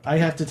light out, I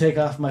have to take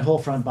off my whole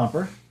front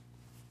bumper.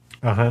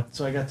 Uh-huh.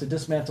 So I got to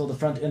dismantle the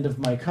front end of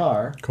my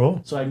car.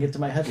 Cool. So I can get to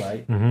my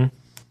headlight. Mm-hmm.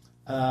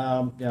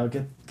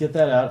 Get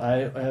that out.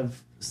 I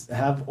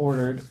have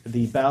ordered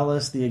the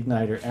ballast, the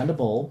igniter, and a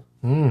bulb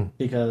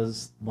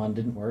because one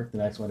didn't work, the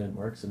next one didn't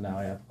work, so now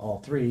I have all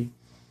three.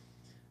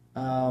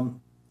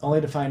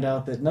 Only to find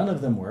out that none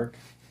of them work.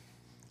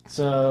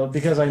 So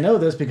because I know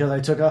this because I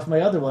took off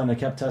my other one, I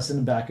kept testing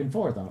them back and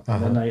forth.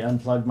 And then I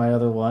unplugged my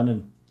other one,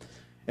 and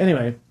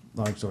anyway,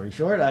 long story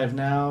short, I've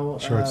now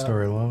short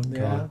story long.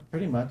 Yeah,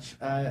 pretty much.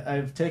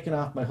 I've taken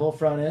off my whole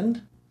front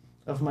end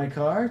of my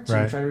car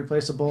to try to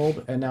replace a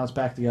bulb, and now it's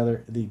back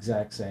together the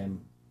exact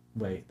same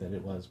way that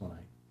it was when I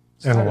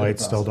started. And the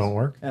lights still don't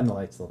work? And the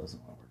light still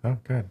doesn't work. Oh,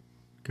 good.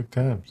 Good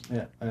times.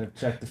 Yeah, I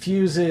checked the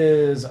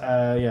fuses.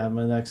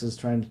 My next is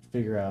trying to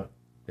figure out.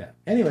 Yeah.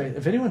 Anyway,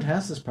 if anyone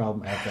has this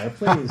problem out there,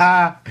 please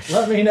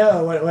let me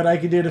know what I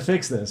can do to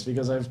fix this,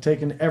 because I've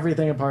taken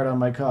everything apart on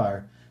my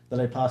car that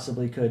I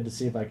possibly could to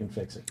see if I can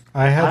fix it.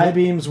 High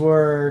beams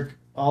work.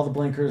 All the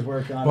blinkers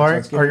work on.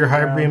 Well, are your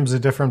high beams a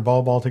different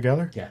bulb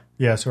altogether? Yeah.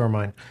 Yeah, so are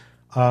mine.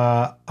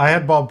 I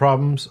had bulb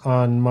problems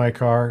on my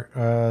car.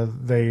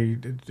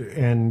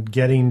 And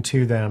getting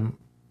to them,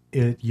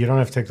 you don't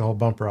have to take the whole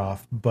bumper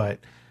off, but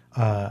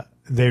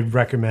they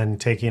recommend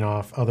taking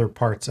off other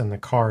parts in the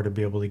car to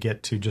be able to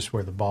get to just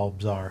where the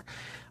bulbs are.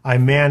 I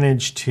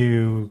managed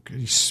to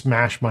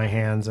smash my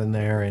hands in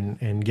there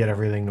and get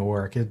everything to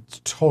work. It's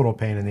a total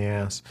pain in the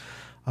ass.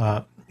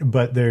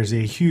 But there's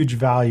a huge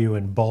value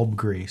in bulb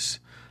grease,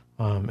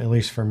 at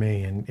least for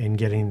me,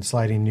 in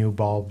sliding new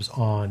bulbs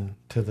on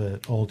to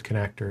the old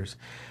connectors.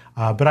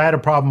 But I had a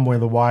problem where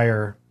the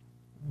wire,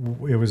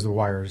 it was the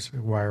wires.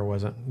 The wire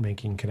wasn't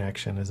making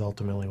connection is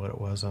ultimately what it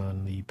was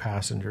on the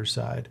passenger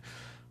side.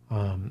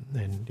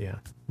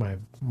 My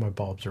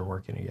bulbs are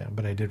working again,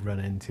 but I did run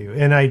into,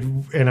 and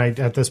I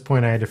at this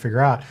point I had to figure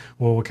out,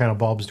 well, what kind of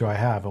bulbs do I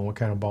have and what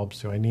kind of bulbs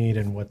do I need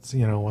and what's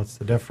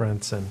the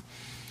difference, and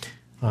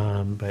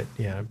but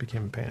yeah, it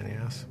became a pain in the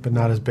ass, but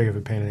not as big of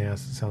a pain in the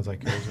ass. It sounds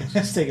like yours is.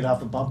 Just take it off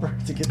the bumper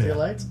to get to your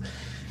lights.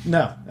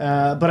 No,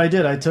 but I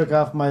did. I took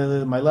off my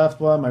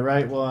left one, my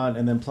right one,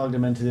 and then plugged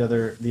them into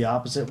the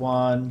opposite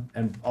one,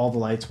 and all the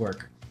lights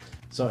work.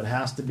 So it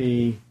has to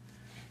be.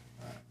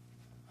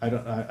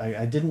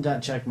 I did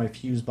not check my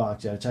fuse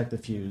box yet. I checked the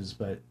fuse,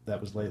 but that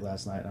was late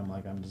last night. I'm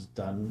like, I'm just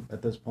done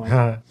at this point.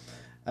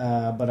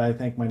 But I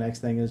think my next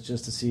thing is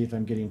just to see if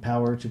I'm getting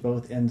power to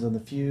both ends on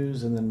the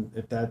fuse, and then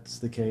if that's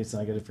the case,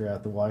 then I got to figure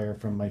out the wire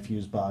from my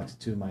fuse box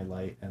to my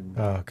light. And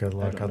good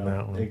luck on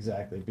that one.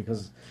 Exactly,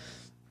 because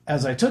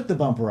as I took the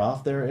bumper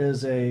off, there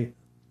is a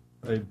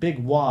big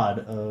wad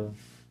of,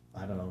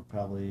 I don't know,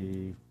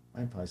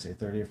 I'd probably say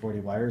 30 or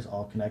 40 wires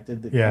all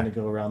connected that kind of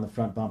go around the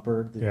front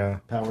bumper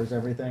that powers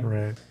everything.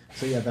 Right.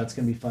 So yeah, that's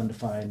going to be fun to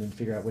find and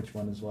figure out which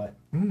one is what.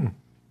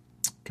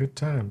 Good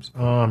times.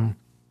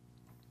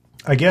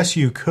 I guess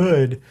you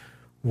could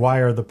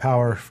wire the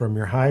power from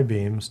your high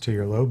beams to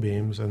your low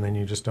beams, and then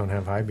you just don't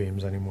have high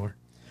beams anymore.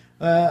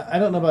 I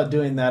don't know about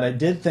doing that. I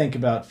did think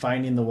about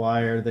finding the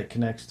wire that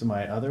connects to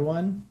my other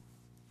one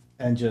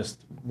and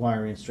just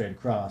wiring straight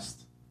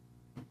across.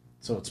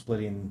 So it's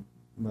splitting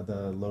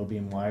the low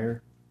beam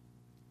wire.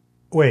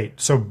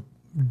 Wait, so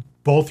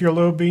both your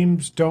low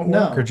beams don't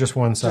work, or just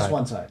one side? Just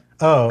one side.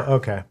 Oh,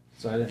 okay.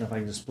 So I didn't know if I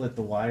could just split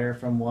the wire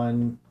from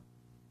one,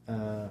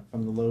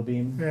 from the low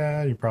beam.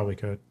 Yeah, you probably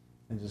could.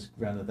 And just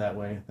run it that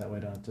way. That way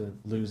I don't have to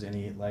lose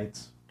any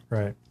lights.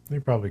 Right. You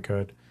probably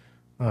could.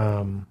 I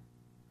don't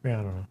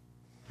know.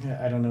 Yeah,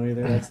 I don't know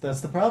either.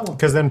 That's the problem.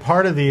 Because then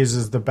part of these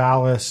is the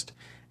ballast,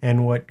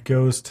 and what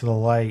goes to the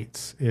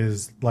lights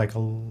is like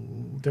a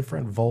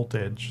different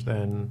voltage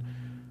than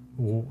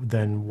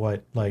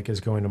what like is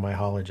going to my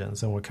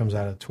halogens and what comes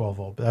out of 12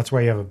 volt. But that's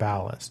why you have a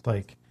ballast.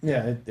 Like,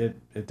 Yeah, it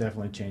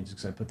definitely changed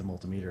because I put the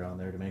multimeter on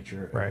there to make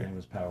sure Right. everything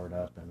was powered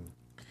up. And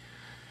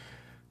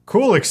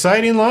cool,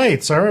 exciting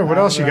lights. All right, what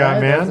else you got,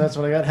 Right, man? That's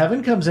what I got.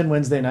 Heaven comes in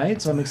Wednesday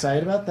night, so I'm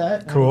excited about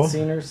that. I Cool. haven't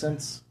seen her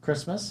since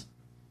Christmas,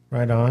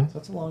 Right on. so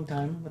that's a long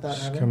time without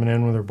She's Heaven. coming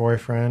in with her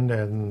boyfriend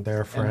and their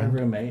And her friend.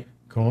 roommate.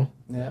 Cool.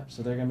 Yep,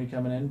 so they're going to be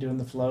coming in, doing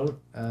the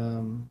float.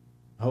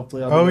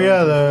 Hopefully I'll be Oh going yeah,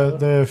 to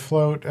the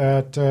float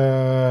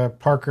at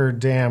Parker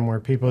Dam,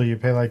 where you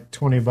pay like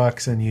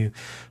 $20 and you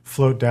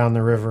float down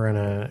the river in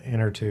a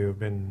inner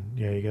tube, and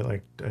yeah, you get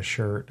like a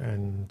shirt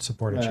and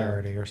support a Yeah.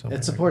 charity or something.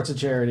 It supports a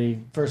charity.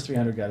 First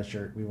 300 got a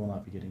shirt. We will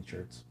not be getting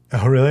shirts.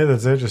 Oh really?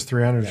 That's it? Just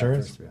 300 Yeah,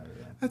 shirts? first 300,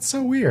 yeah. That's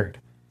so weird.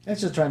 It's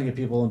just trying to get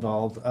people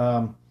involved.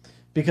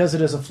 Because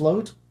it is a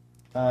float,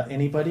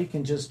 anybody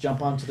can just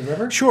jump onto the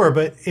river. Sure,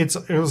 but it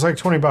was like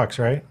 $20,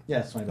 right? Yeah,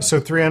 it's $20. So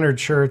 300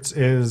 shirts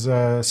is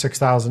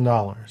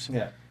 $6,000.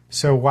 Yeah.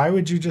 So why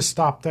would you just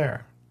stop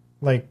there?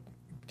 Like,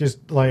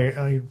 just like,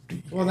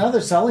 Well, now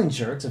they're selling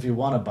shirts. If you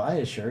want to buy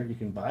a shirt, you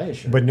can buy a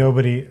shirt. but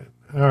nobody.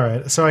 All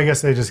right. So I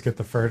guess they just get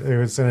the first. It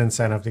was an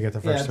incentive to get the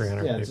yeah, first it's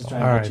 300 just people.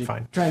 trying All to right, get you,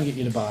 fine. Trying to get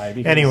you to buy.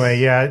 Because, Anyway,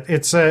 yeah,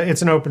 it's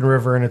an open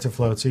river and it's a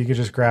float, so you could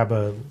just grab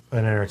an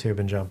inner tube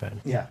and jump in.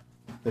 Yeah,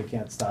 they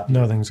can't stop you.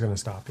 Nothing's going to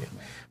stop you.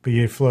 But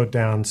you float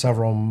down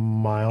several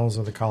miles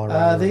of the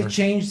Colorado They River.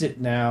 changed it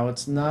now.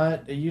 It's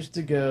not. It used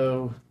to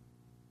go.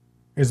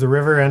 Is the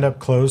river end up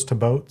closed to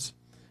boats?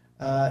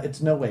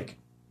 It's no wake,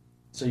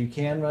 so you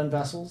can run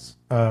vessels.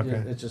 Oh,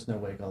 okay. It's just no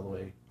wake all the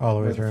way. All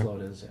the way where through. the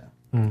float is.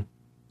 Yeah. Hmm.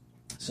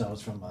 So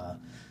it's from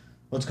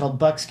what's called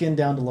Buckskin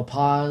down to La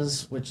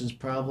Paz, which is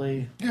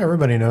probably Yeah,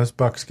 everybody knows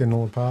Buckskin to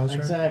La Paz, right?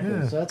 exactly.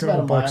 Yeah, So that's go about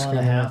a mile Buckskin and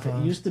a to La half. It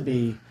Paz. used to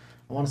be,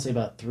 I want to say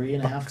about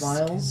 3.5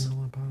 miles. Buckskin to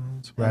La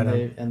Paz. Right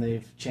on. And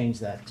they've changed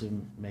that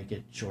to make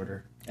it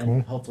shorter and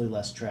Cool. hopefully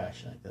less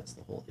trash. I think that's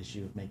the whole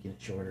issue of making it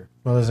shorter.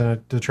 Well, isn't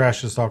it? The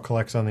trash just all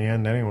collects on the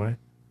end anyway.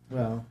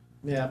 Well,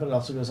 yeah, but it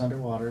also goes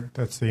underwater.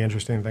 That's the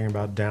interesting thing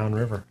about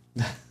downriver.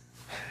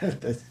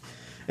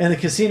 And the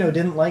casino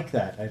didn't like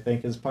that, I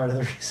think, is part of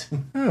the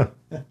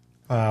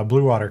reason.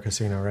 Blue Water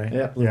Casino, right?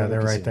 Yeah, Blue yeah, Water they're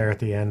right Casino. there at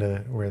the end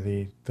of where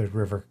the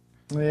river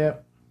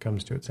Yep.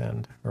 comes to its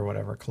end, or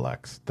whatever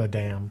collects the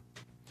dam.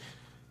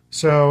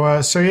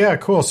 So yeah,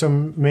 cool. So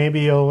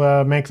maybe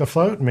you'll make the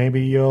float.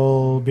 Maybe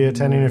you'll be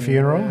attending a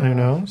funeral. Who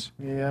knows?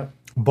 Yep.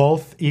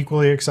 Both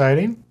equally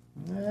exciting.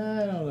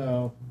 I don't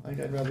know.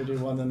 I'd rather do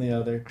one than the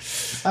other.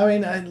 I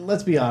mean,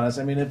 let's be honest.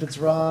 I mean, if it's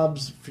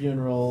Rob's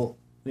funeral,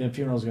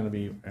 funeral's going to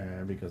be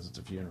because it's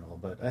a funeral.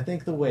 But I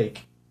think the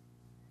wake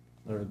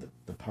or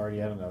the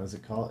party, I don't know. Is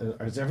it called?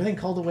 Or is everything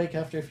called a wake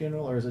after a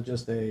funeral, or is it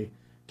just a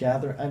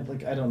gather?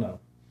 I don't know.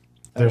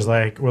 There's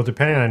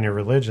depending on your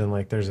religion,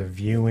 like there's a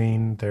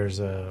viewing, there's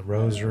a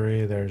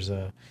rosary, there's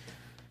a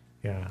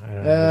I don't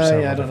know. there's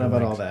several I don't know different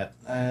about all things.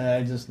 that.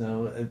 I just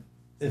know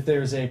if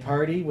there's a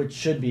party, which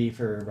should be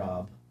for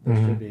Rob, which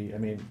Mm-hmm. should be. I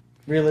mean,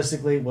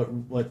 realistically,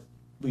 what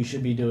we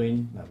should be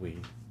doing, not we,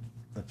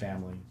 the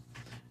family,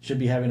 should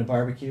be having a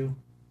barbecue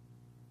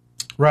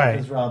Right.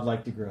 because Rob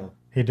liked to grill.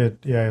 He did.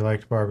 Yeah, he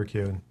liked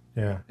barbecue.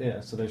 Yeah.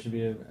 Yeah, so there should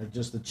be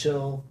just a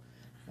chill.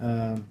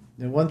 The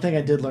one thing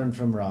I did learn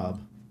from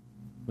Rob,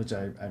 which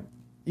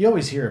you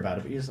always hear about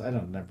it, but I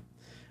don't never.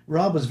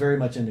 Rob was very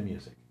much into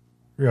music.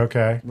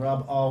 Okay.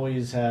 Rob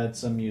always had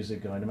some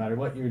music going. No matter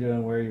what you were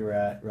doing, where you were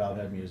at, Rob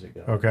had music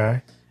going.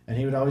 Okay. And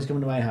he would always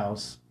come to my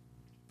house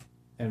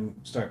and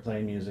start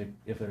playing music.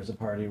 If there was a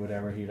party,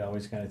 whatever, he'd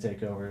always kind of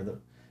take over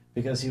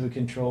because he would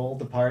control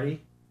the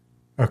party,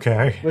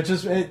 Okay. which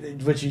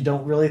you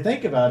don't really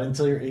think about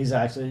until he's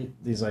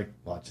like,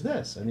 watch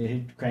this, and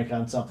he'd crank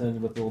on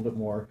something with a little bit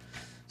more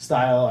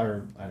style,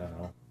 or I don't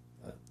know,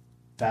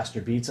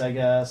 faster beats, I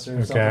guess,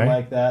 or something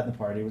like that. And the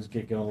party would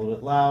get going a little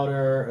bit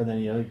louder, and then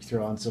you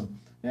throw on some.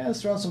 Yeah,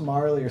 let's throw on some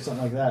Marley or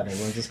something like that, and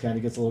everyone just kind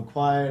of gets a little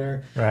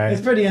quieter. Right.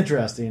 It's pretty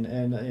interesting,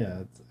 and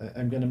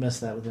I'm going to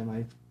miss that with him.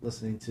 I'm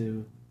listening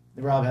to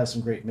Rob has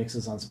some great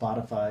mixes on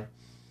Spotify,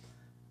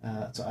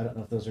 so I don't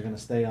know if those are going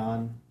to stay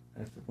on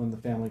when the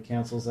family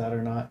cancels that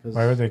or not. Cause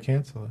Why would they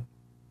cancel it?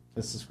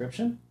 the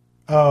subscription?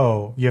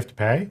 Oh, you have to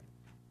pay?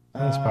 I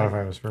thought Uh,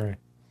 Spotify was free.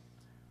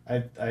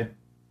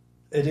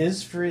 It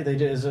is free.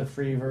 Is a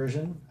free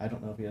version. I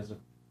don't know if he has a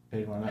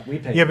paid one or not. We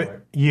paid Yeah, for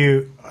but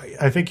it.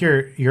 I think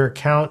your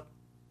account.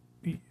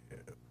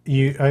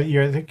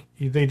 I think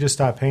they just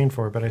stopped paying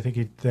for it, but I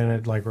think then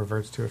it like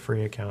reverts to a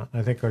free account.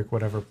 I think like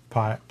whatever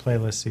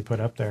playlists he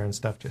put up there and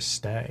stuff just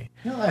stay.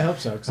 No, I hope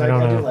so because I I,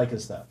 don't do know. like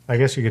his stuff. I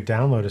guess you could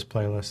download his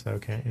playlist though,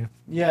 can't you?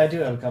 Yeah, I do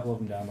have a couple of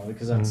them downloaded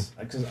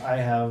because I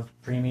have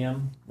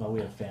premium. Well, we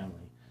have family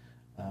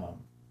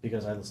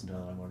because I listen to it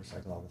on my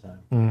motorcycle all the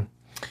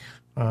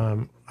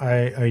time.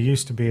 I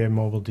used to be a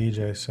mobile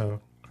DJ, so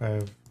I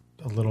have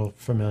a little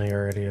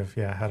familiarity of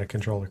how to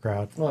control the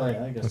crowd Well,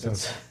 yeah, I guess With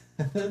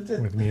that's.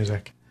 with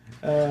music.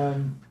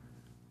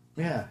 Yeah,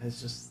 Yeah,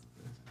 it's just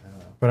I don't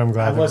know. But I'm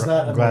glad I was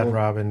not I'm glad mobile.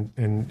 Rob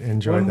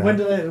enjoyed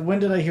that. When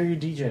did I hear you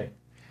DJ?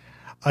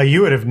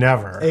 You would have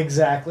never.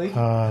 Exactly.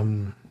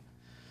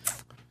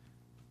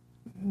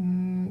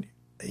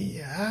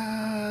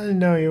 Yeah,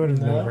 no, you would have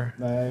never.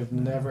 I've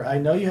never. I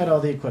know you had all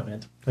the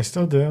equipment. I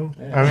still do.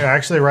 Yeah. I mean,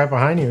 actually, right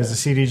behind you is a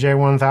CDJ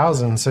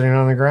 1000 sitting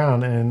on the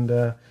ground,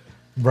 and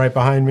right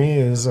behind me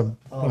is I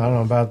don't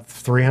know, about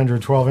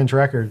 312-inch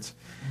records.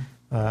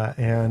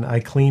 And I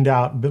cleaned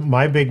out.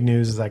 My big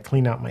news is I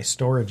cleaned out my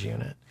storage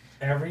unit.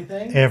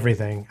 Everything.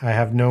 Everything. I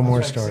have no more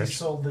That's right, 'cause storage. You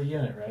sold the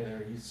unit, right?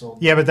 Or you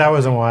sold. Yeah, but that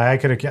wasn't why. I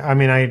could have. I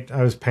mean, I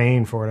was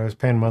paying for it. I was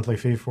paying a monthly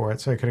fee for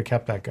it, so I could have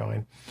kept that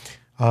going.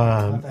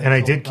 And I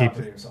did keep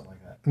it. Or something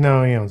like that.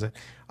 No, he owns it.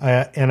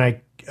 And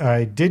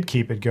I did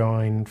keep it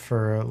going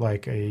for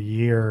like a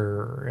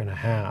year and a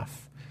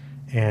half.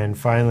 And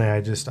finally,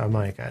 I'm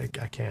like,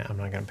 I can't. I'm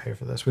not going to pay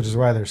for this, which is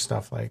why there's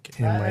stuff like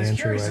in my I was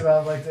curious entryway.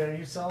 about like, are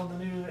you selling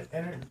the new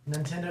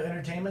Nintendo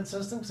Entertainment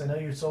System? Because I know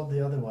you sold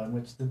the other one.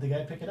 Which did the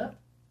guy pick it up?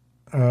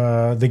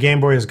 The Game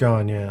Boy is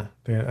gone. Yeah,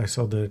 I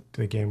sold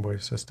the Game Boy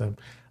system.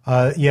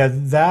 Yeah,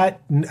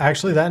 that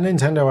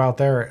Nintendo out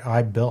there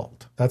I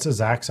built. That's a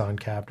Zaxxon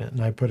cabinet, and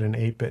I put an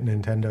 8-bit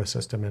Nintendo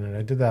system in it.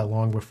 I did that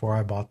long before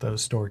I bought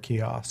those store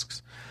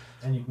kiosks.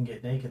 And you can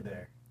get naked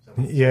there. So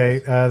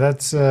Yeah,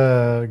 that's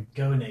go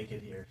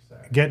naked here.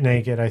 Sorry. Get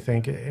Naked. I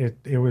think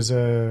it was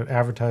a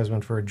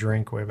advertisement for a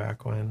drink way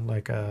back when,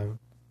 like a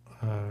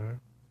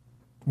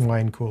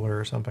wine cooler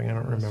or something. I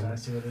don't I was trying remember.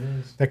 to see what it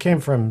is. That came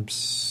from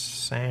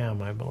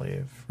Sam, I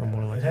believe, from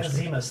one of It the has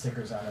Zima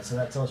stickers on it, so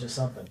that tells you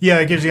something. Yeah,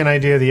 it gives you an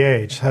idea of the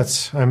age.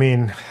 That's how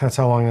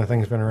long the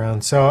thing's been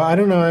around. So I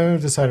don't know. I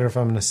haven't decided if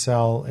I'm going to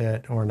sell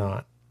it or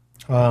not.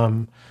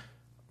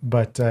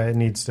 But I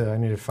need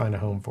to find a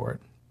home for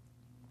it.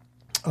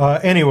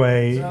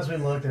 Anyway, So as we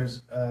look,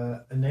 there's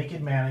a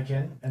naked mannequin,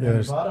 and Yeah, then the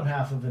there's- bottom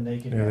half of a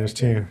naked yeah, mannequin. there's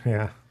two.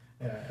 Yeah,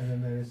 Yeah, and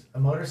then there's a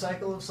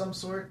motorcycle of some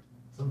sort.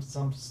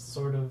 Some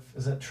sort of,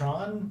 is that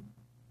Tron?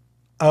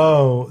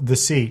 Oh, the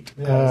seat.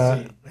 Yeah,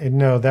 the seat.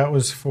 No, that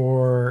was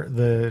for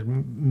the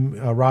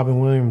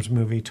Robin Williams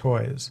movie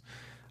Toys.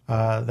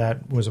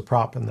 That was a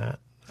prop in that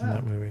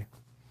movie.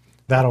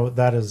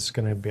 That is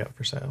going to be up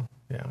for sale.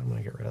 Yeah, I'm going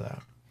to get rid of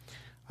that.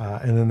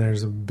 And then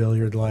there's a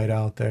billiard light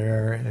out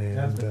there, and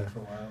That's been for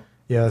a while.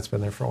 yeah, that's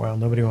been there for a while.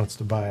 Nobody wants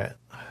to buy it,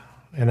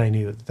 and I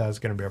knew that was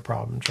going to be a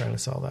problem trying to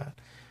sell that.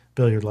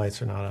 Billiard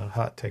lights are not a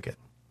hot ticket.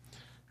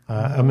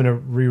 I'm going to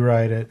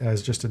rewrite it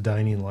as just a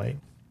dining light.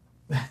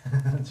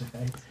 That's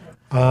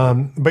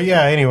right. But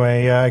yeah,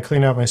 anyway, I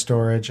cleaned out my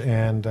storage,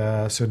 and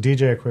so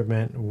DJ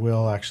equipment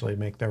will actually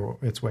make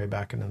its way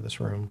back into this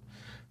room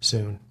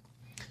soon.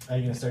 Are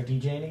you going to start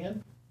DJing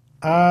again?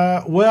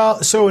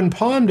 Well, so in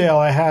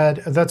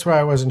Palmdale, that's why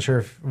I wasn't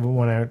sure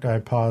when I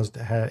paused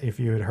if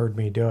you had heard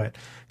me do it,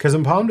 because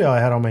in Palmdale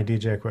I had all my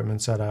DJ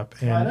equipment set up,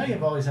 and Well, I know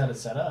you've always had it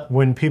set up.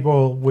 when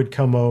people would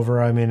come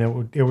over, I mean,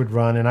 it would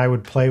run, and I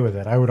would play with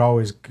it. I would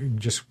always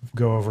just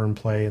go over and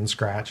play and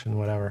scratch and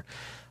whatever.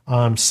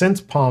 Since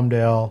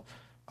Palmdale,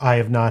 I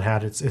have not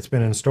had it. It's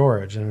been in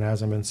storage and it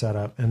hasn't been set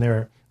up.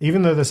 And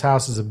even though this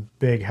house is a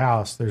big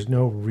house, there's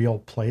no real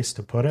place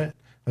to put it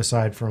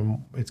aside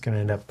from it's going to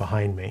end up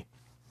behind me.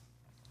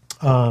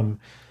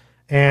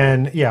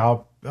 And yeah,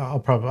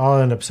 I'll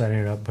end up setting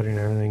it up, putting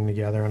everything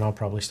together, and I'll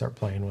probably start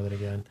playing with it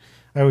again.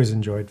 I always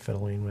enjoyed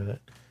fiddling with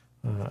it.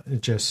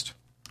 It just,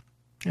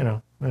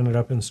 ended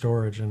up in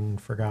storage and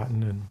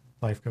forgotten, and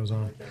life goes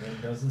on. Like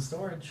everything does in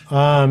storage.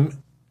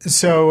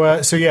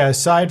 So yeah,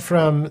 aside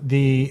from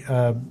the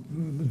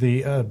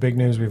big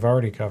news we've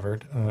already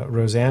covered,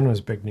 Roseanne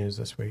was big news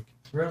this week.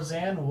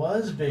 Roseanne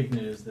was big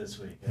news this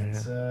week.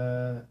 It's,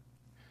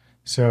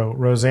 So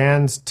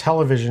Roseanne's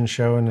television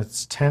show in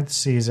its 10th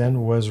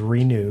season was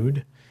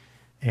renewed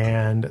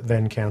and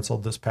then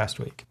canceled this past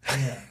week.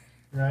 yeah,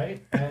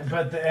 right? And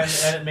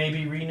it may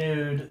be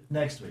renewed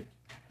next week.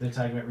 They're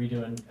talking about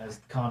redoing as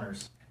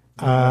Connors.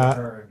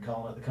 Her and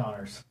calling it the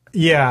Connors.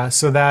 Yeah,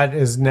 so that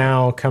is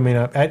now coming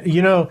up.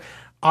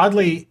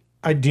 Oddly,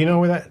 do you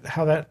know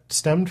how that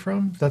stemmed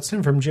from? That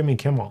stemmed from Jimmy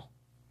Kimmel.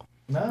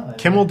 No,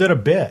 Kimmel did a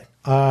bit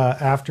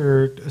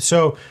after.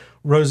 So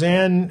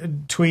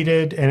Roseanne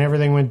tweeted and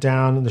everything went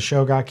down and the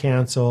show got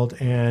canceled.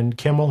 And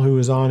Kimmel, who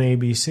was on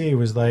ABC,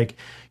 was like,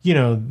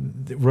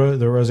 the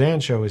Roseanne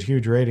show is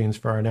huge ratings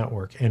for our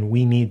network, and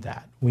we need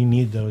that. We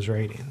need those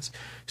ratings.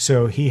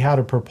 So he had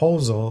a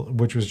proposal,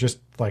 which was just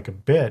like a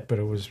bit, but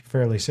it was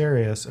fairly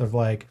serious, of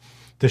like,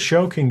 the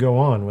show can go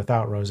on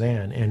without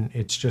Roseanne, and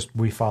it's just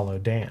we follow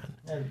Dan.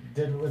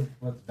 Did with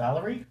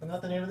Valerie? Wasn't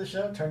that the name of the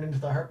show? Turned into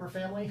the Harper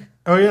family?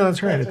 Oh, yeah,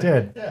 that's right. It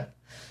did. Yeah.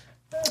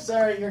 Oh,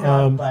 sorry, you're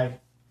gone. Bye.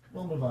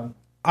 We'll move on.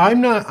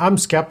 I'm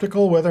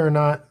skeptical whether or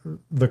not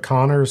the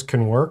Connors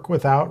can work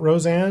without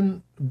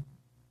Roseanne.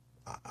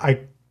 I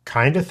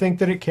kind of think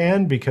that it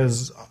can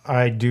because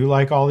I do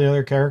like all the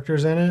other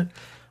characters in it.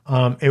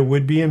 It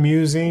would be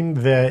amusing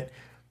that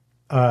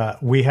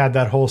we had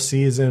that whole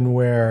season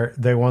where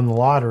they won the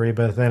lottery,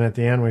 but then at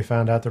the end we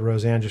found out that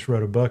Roseanne just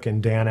wrote a book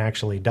and Dan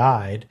actually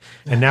died.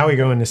 And now we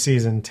go into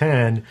season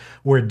 10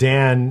 where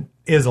Dan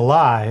is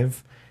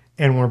alive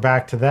and we're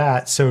back to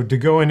that. So to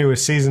go into a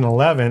season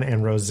 11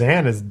 and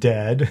Roseanne is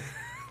dead,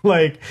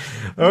 like,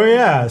 oh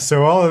yeah.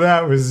 So all of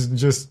that was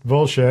just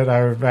bullshit.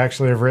 I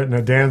actually have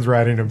written Dan's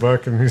writing a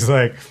book and he's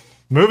like,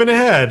 moving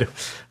ahead,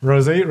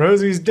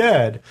 Rosie's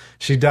dead.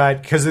 She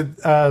died because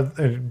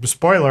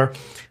spoiler,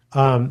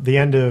 the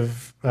end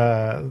of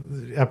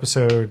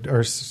episode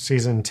or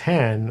season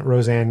 10,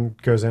 Roseanne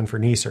goes in for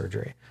knee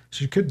surgery.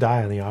 She could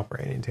die on the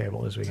operating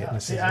table as we get into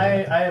season.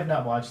 I have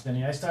not watched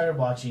any. I started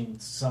watching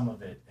some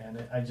of it,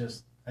 and I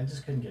just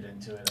couldn't get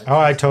into it.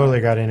 I totally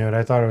got into it.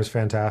 I thought it was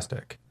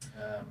fantastic.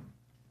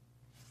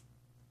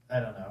 I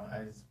don't know.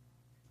 I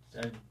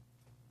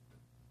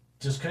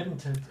just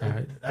couldn't.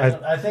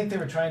 I think they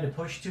were trying to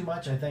push too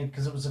much. I think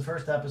because it was the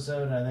first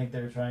episode, and I think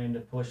they were trying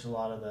to push a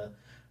lot of the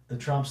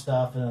Trump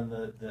stuff and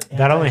the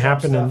that only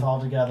happened stuff all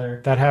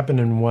together. That happened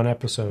in one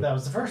episode. That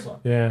was the first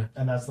one. Yeah,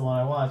 and that's the one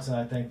I watched, and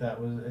I think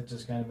that was it.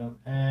 Just kind of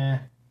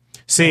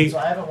See, so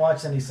I haven't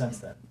watched any since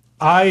then.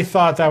 I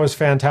thought that was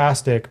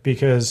fantastic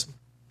because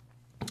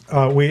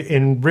we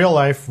in real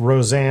life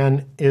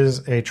Roseanne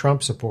is a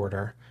Trump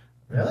supporter.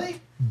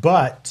 Really?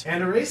 But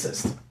and a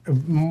racist.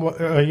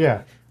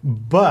 Yeah,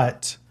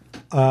 but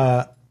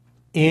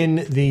in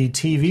the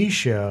TV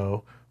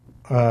show.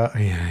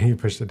 Yeah, you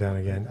pushed it down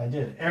again. I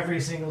did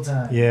every single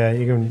time. Yeah,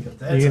 you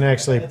can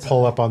actually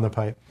pull up on the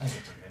pipe. That's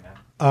okay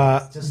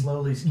now. Just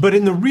slowly. But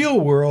in the real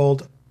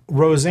world,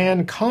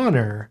 Roseanne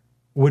Connor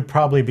would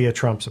probably be a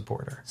Trump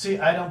supporter. See,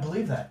 I don't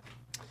believe that.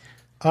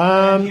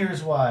 And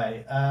here's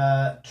why.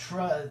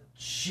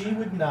 She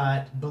would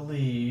not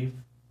believe.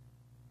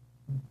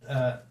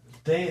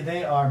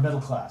 They are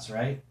middle class,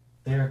 right?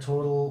 They are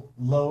total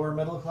lower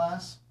middle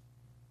class,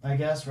 I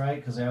guess, right?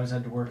 Because they always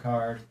had to work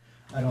hard.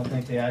 I don't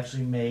think they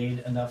actually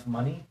made enough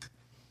money.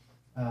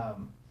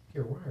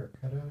 Your wire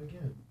cut out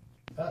again.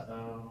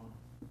 Uh-oh.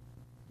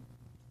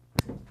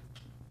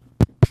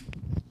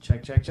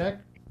 Check.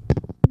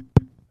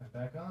 I'm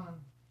back on.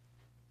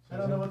 I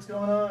don't know what's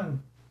going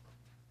on.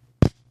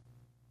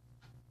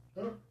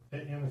 Oh,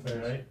 hit you in the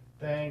face. Right.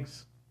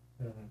 Thanks.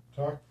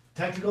 Talk.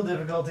 Technical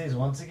difficulties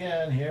once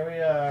again. Here we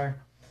are.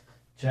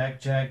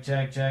 Check. Check.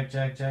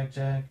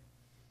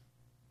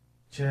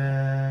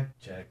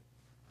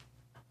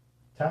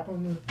 Tap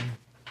on the...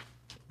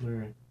 All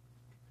right.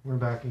 We're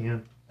back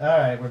again. All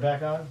right, we're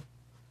back on.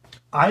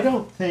 I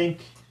don't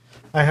think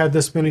I had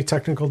this many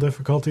technical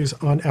difficulties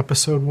on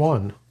episode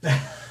 1.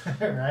 Right?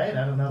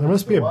 I don't know. There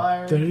must be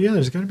wire.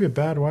 There's got to be a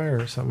bad wire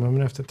or something. I'm going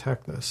to have to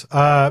tech this.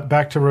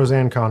 Back to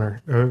Roseanne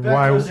Connor.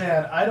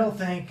 Roseanne, I don't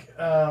think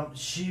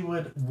she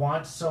would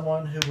want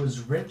someone who was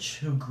rich,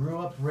 who grew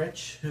up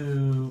rich,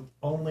 who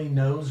only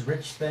knows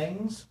rich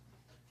things,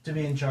 to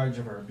be in charge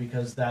of her,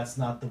 because that's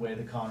not the way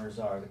the Connors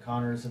are. The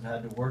Connors have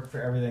had to work for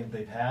everything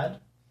they've had,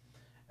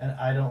 and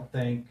I don't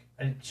think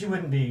she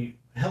wouldn't be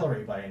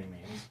Hillary by any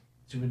means.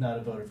 She would not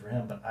have voted for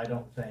him, but I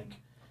don't think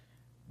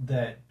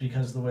that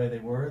because of the way they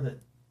were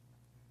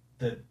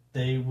that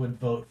they would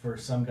vote for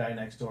some guy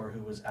next door who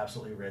was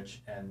absolutely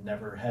rich and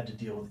never had to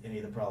deal with any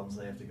of the problems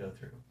they have to go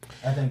through.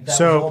 I think that was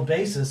the whole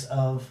basis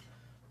of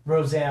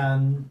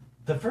Roseanne,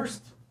 the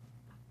first.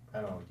 I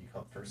don't know what you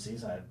call it, first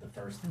season. The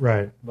first,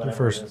 right? The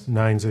first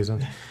 9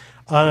 seasons.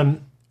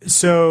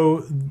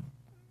 So,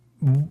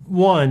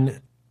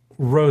 one,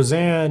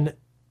 Roseanne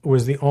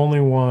was the only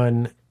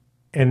one,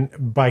 and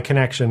by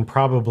connection,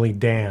 probably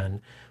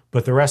Dan,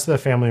 but the rest of the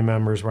family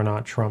members were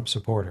not Trump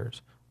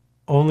supporters.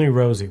 Only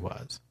Rosie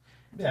was.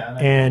 Yeah,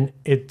 and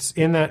it's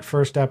in that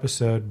first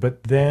episode,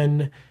 but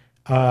then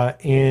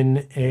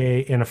in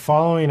a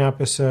following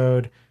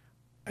episode,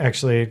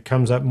 actually, it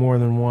comes up more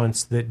than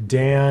once that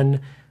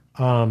Dan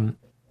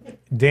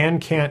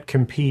can't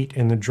compete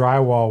in the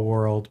drywall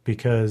world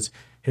because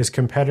his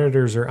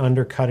competitors are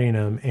undercutting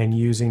him and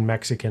using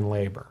Mexican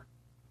labor,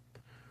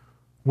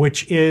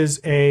 which is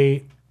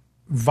a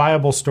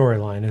viable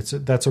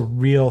storyline. That's a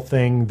real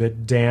thing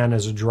that Dan,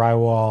 as he was a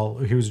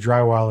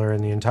drywaller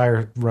in the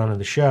entire run of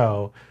the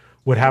show,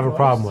 would have a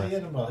problem with. He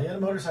had a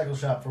motorcycle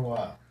shop for a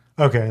while.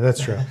 Okay,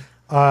 that's true.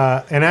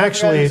 And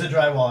actually, he's a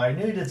drywaller. I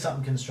knew he did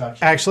something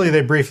construction. Actually,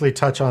 they briefly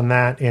touch on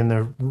that in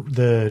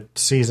the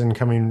season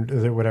coming,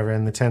 whatever,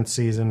 in the 10th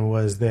season,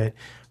 was that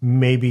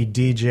maybe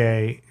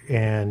DJ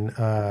and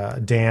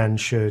Dan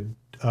should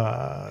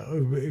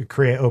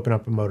open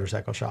up a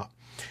motorcycle shop.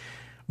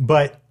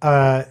 But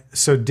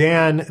so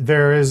Dan,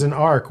 there is an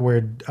arc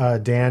where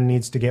Dan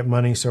needs to get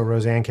money so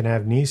Roseanne can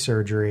have knee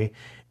surgery.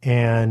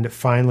 And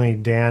finally,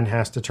 Dan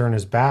has to turn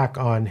his back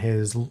on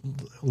his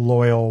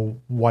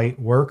loyal white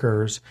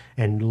workers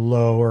and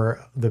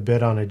lower the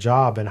bid on a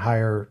job and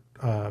hire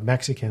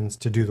Mexicans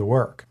to do the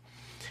work.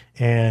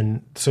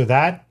 And so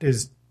that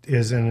is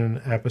in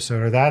an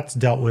episode, or that's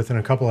dealt with in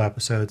a couple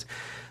episodes.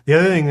 The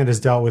other thing that is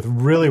dealt with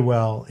really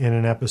well in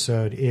an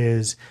episode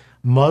is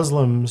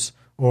Muslims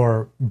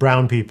or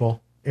brown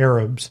people,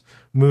 Arabs,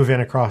 move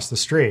in across the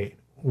street.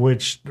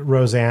 which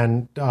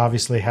Roseanne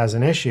obviously has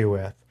an issue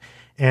with.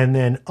 And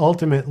then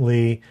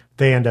ultimately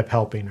they end up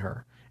helping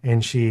her,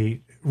 and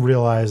she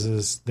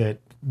realizes that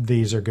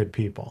these are good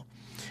people.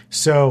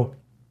 So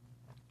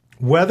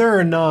whether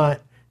or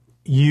not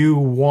you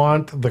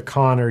want the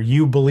Connor,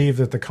 you believe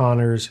that the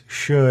Connors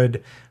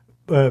should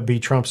be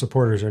Trump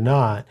supporters or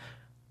not,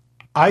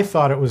 I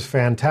thought it was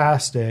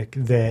fantastic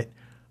that,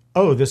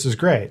 oh, this is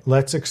great.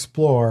 Let's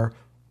explore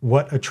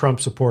what a Trump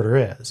supporter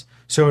is.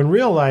 So in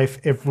real life,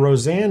 if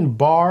Roseanne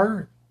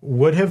Barr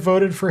would have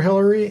voted for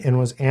Hillary and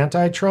was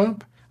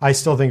anti-Trump, I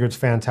still think it's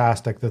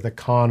fantastic that the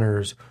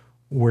Connors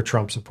were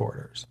Trump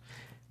supporters.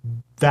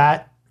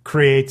 That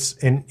creates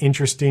an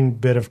interesting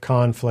bit of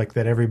conflict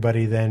that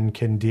everybody then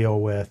can deal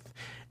with.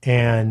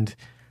 And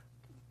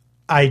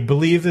I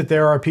believe that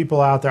there are people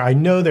out there, I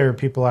know there are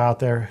people out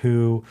there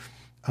who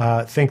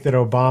think that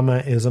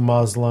Obama is a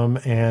Muslim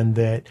and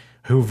that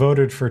who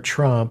voted for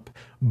Trump,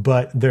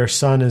 but their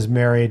son is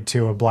married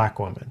to a black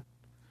woman,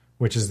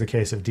 which is the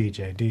case of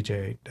DJ.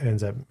 DJ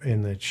ends up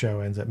in the show,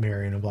 ends up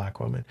marrying a black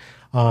woman.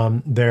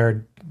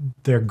 Their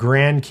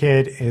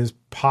grandkid is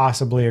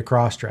possibly a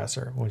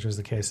crossdresser, which is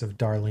the case of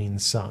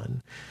Darlene's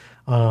son.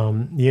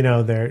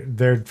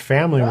 Their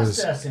family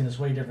was Cross-dressing is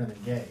way different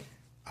than gay.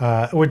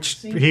 which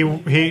he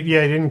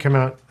didn't come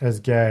out as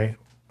gay.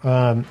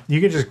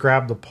 You could just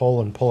grab the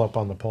pole and pull up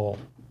on the pole.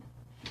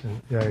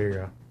 And there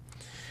you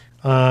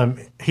go.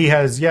 He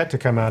has yet to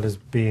come out as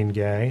being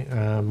gay,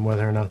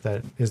 whether or not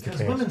that is the case.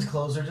 Because women's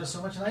clothes are just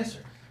so much nicer.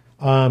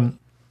 But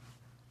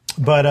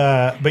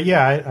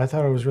yeah, I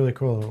thought it was really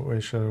cool the way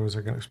the show was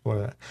going to explore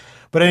that.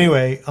 But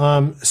anyway,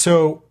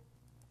 so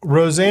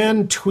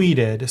Roseanne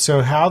tweeted,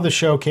 so how the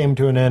show came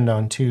to an end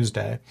on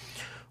Tuesday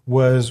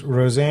was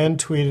Roseanne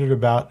tweeted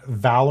about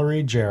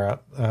Valerie Jarrett.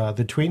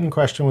 The tweet in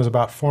question was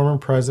about former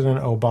President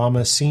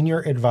Obama's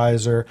senior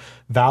advisor,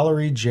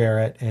 Valerie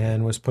Jarrett,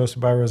 and was posted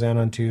by Roseanne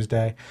on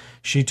Tuesday.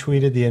 She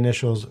tweeted the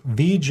initials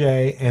VJ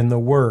and the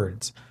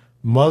words,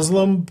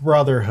 Muslim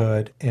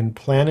Brotherhood and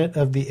Planet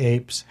of the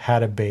Apes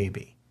had a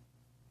baby.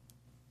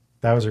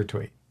 That was her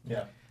tweet.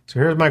 Yeah. So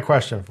here's my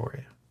question for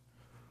you.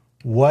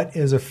 What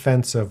is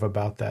offensive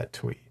about that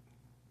tweet?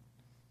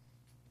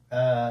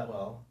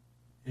 Well,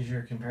 if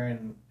you're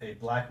comparing a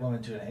black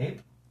woman to an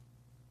ape,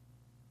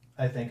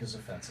 I think is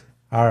offensive.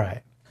 All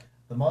right.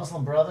 The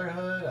Muslim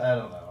Brotherhood, I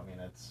don't know. I mean,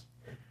 it's...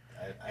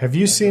 Have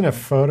you seen a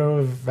photo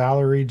of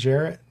Valerie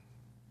Jarrett?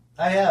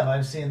 I have.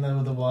 I've seen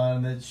the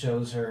one that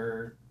shows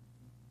her...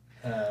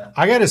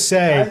 I got to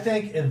say... I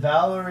think if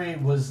Valerie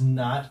was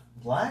not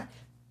black,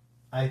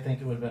 I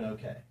think it would have been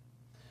okay.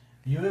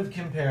 You have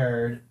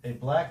compared a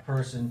black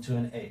person to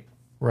an ape.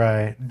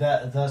 Right.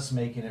 Thus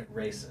making it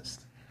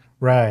racist.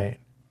 Right.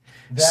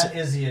 That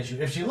is the issue.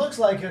 If she looks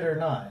like it or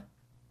not,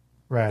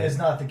 right, is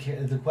not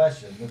the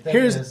question. The thing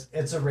is,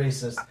 it's a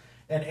racist.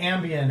 And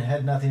Ambien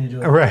had nothing to do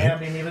with it. Right.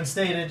 Ambien even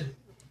stated...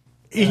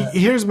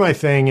 here's my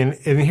thing, and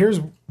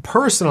here's,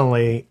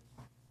 personally,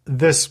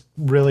 this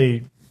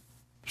really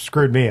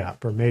screwed me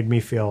up or made me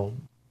feel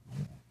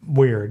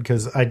weird,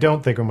 because I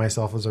don't think of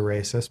myself as a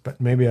racist, but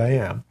maybe I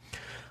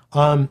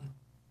am.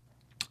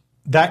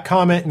 That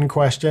comment in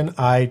question,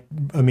 I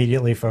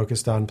immediately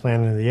focused on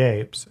Planet of the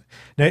Apes.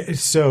 Now,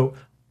 so,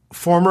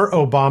 former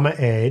Obama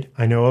aide,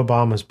 I know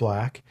Obama's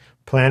black,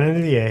 Planet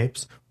of the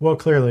Apes, well,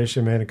 clearly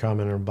she made a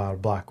comment about a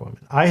black woman.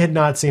 I had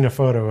not seen a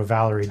photo of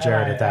Valerie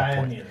Jarrett at that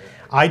point.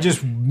 I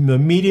just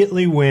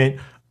immediately went,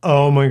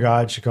 oh my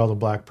God, she called a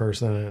black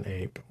person an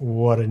ape.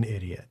 What an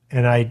idiot.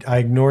 And I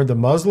ignored the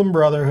Muslim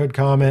Brotherhood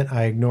comment.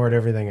 I ignored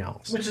everything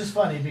else. Which is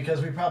funny, because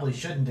we probably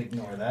shouldn't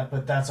ignore that,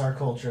 but that's our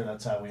culture.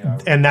 That's how we are.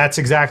 And that's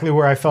exactly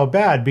where I felt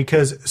bad,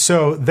 because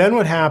so then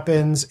what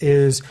happens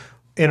is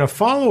in a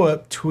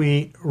follow-up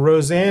tweet,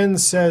 Roseanne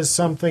says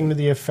something to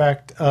the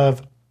effect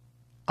of,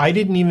 I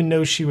didn't even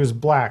know she was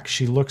black.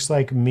 She looks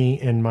like me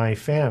and my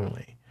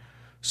family.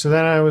 So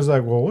then I was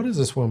like, well, what does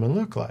this woman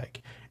look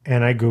like?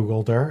 And I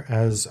Googled her,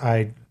 as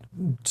I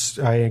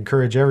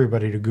encourage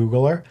everybody to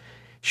Google her.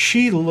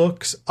 She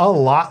looks a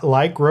lot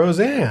like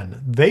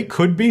Roseanne. They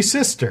could be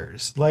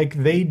sisters.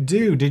 Like they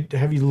do.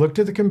 Have you looked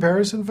at the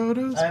comparison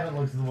photos? I haven't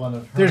looked at the one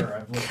of her. There's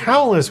I've looked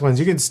countless ones.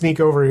 You can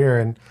sneak over here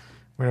and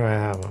where do I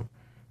have them?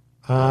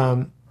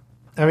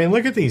 I mean,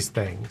 look at these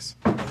things.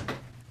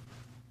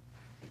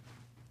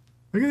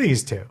 Look at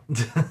these two.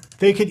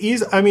 They could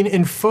easily, I mean,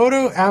 in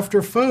photo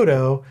after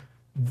photo,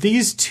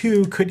 these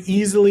two could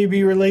easily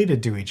be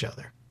related to each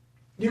other.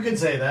 You could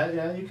say that,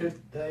 yeah, you could,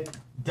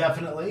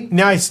 definitely.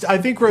 Now, I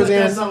think But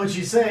Roseanne... that's not what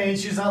she's saying.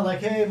 She's not like,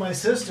 hey, my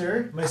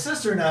sister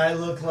and I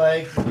look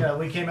like,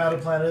 we came out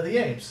of Planet of the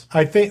Apes.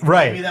 I think,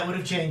 right. Maybe that would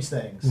have changed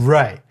things.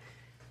 Right.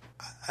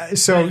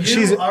 So But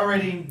she's... you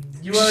already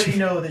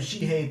know that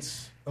she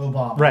hates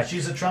Obama. Right.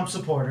 She's a Trump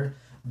supporter.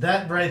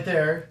 That right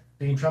there,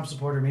 being Trump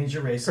supporter means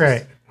you're racist.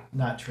 Right.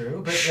 Not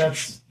true, but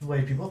that's the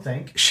way people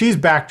think. She's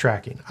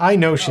backtracking. I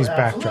know she's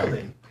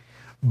Absolutely. backtracking.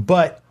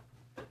 But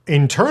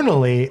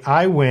internally,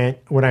 I went,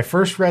 when I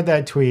first read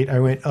that tweet, I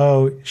went,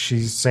 oh,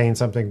 she's saying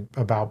something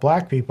about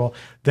black people.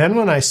 Then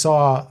when I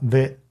saw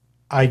that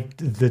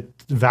the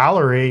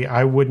Valerie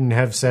I wouldn't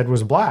have said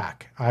was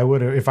black. I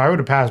would have, if I would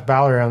have passed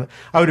Valerie on,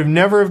 I would have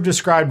never have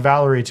described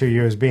Valerie to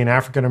you as being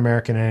African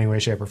American in any way,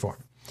 shape, or form.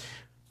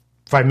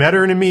 If I met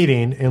her in a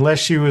meeting, unless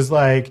she was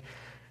like,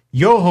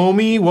 "Yo,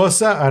 homie,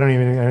 what's up?" I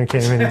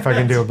can't even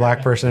fucking do a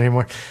black person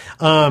anymore.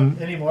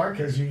 Anymore,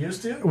 because you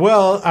used to.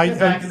 Well,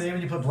 Back in the day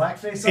when you put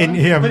blackface on.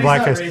 Yeah, but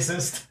blackface. He's not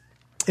racist.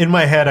 In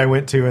my head, I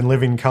went to In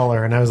Living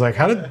Color, and I was like,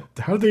 how did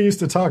they used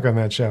to talk on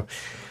that show?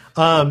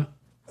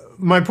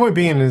 My point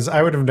being is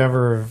I would have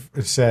never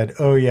have said,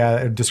 oh,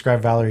 yeah,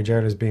 describe Valerie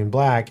Jarrett as being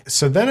black.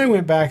 So then I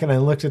went back and I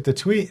looked at the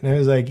tweet, and I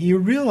was like, you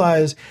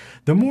realize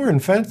the more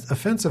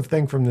offensive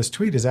thing from this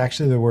tweet is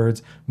actually the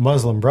words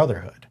Muslim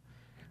Brotherhood.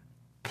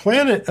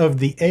 Planet of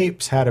the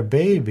Apes had a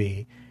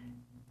baby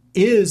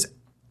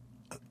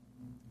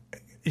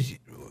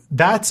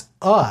that's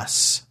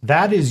us.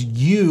 That is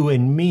you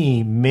and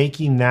me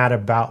making that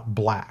about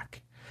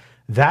black.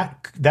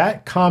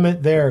 That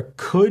comment there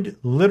could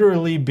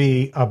literally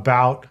be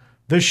about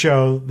the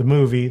show, the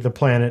movie, The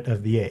Planet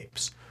of the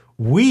Apes.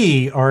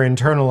 We are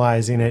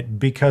internalizing it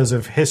because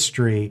of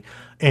history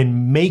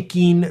and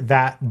making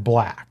that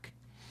black.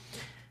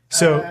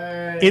 So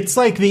it's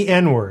like the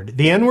N-word.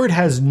 The N-word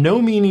has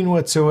no meaning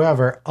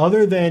whatsoever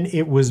other than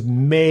it was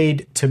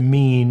made to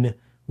mean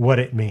what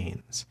it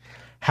means.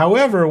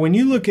 However, when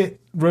you look at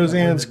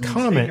Roseanne's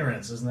comment...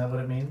 Ignorance, isn't that what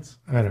it means?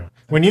 I don't know.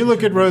 When you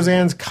look at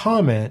Roseanne's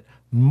comment,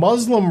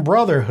 Muslim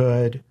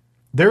Brotherhood,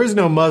 there is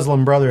no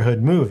Muslim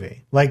Brotherhood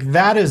movie. Like,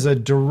 that is an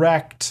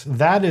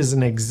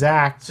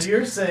exact... So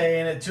you're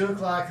saying at 2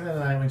 o'clock in the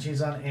night when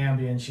she's on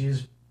Ambien,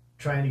 she's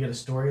trying to get a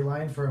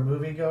storyline for a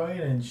movie going,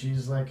 and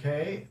she's like,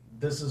 hey,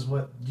 this is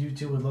what you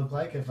two would look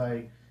like if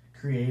I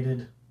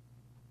created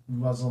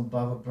Muslim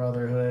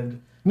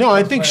Brotherhood. No,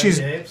 I think she's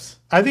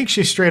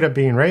straight up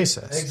being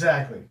racist.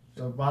 Exactly.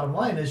 So bottom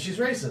line is she's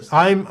racist.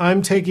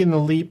 I'm taking the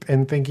leap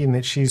and thinking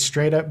that she's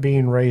straight up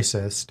being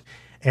racist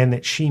and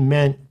that she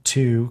meant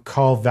to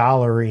call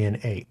Valerie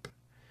an ape.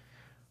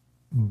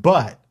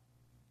 But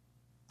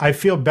I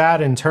feel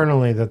bad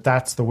internally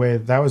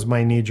that was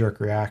my knee-jerk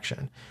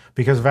reaction,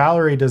 because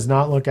Valerie does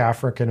not look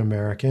African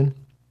American.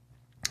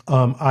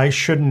 I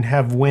shouldn't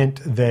have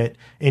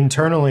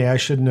internally I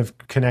shouldn't have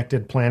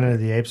connected Planet of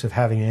the Apes of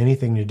having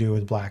anything to do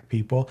with black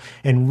people.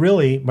 And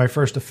really, my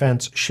first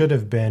offense should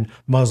have been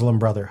Muslim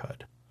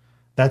Brotherhood.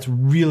 That's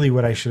really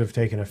what I should have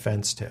taken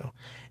offense to.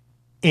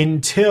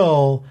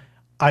 Until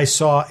I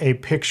saw a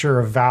picture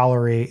of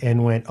Valerie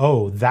and went,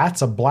 oh,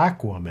 that's a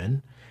black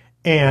woman.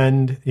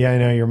 And yeah, I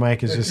know your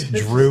mic is just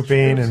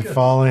drooping and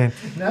falling.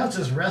 Now it's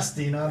just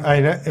resting on. I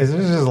know there's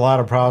just a lot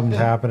of problems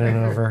happening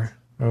over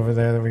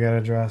there that we got to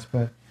address,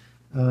 but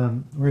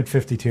we're at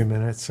 52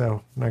 minutes,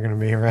 so I'm not going to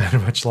be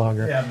around much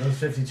longer. Yeah, those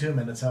 52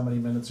 minutes, how many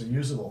minutes are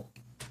usable?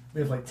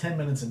 We have like 10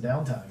 minutes in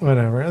downtime.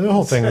 Whatever. The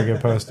whole thing will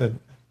get posted.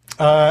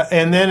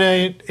 And then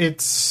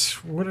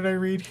it's, what did I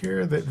read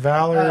here? That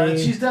Valerie...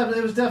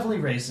 it was definitely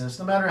racist,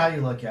 no matter how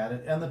you look at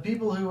it. And the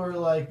people who are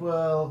like,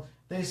 well,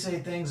 they say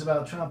things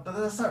about Trump, but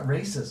that's not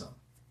racism.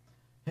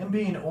 Him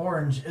being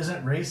orange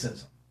isn't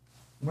racism.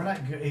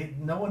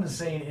 No one is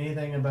saying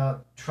anything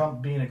about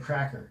Trump being a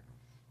cracker.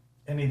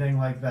 Anything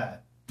like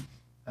that.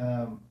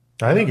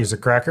 I think he's a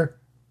cracker.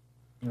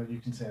 No, you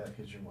can say that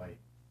because you're white.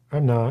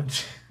 I'm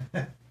not.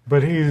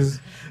 But he's...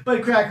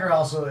 But cracker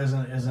also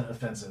isn't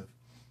offensive,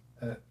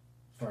 as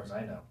far as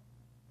I know.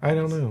 I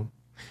don't know.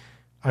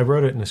 I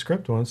wrote it in a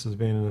script once as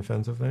being an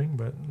offensive thing,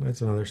 but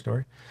that's another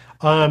story.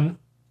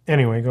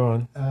 Anyway,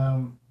 go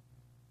on.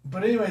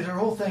 But anyways, her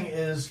whole thing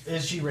is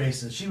she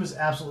racist? She was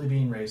absolutely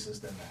being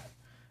racist in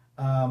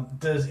that.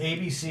 Does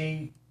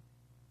ABC...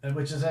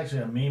 which is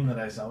actually a meme that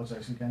I saw, which is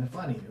actually kind of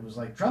funny. It was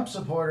like, Trump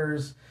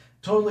supporters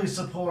totally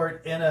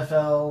support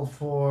NFL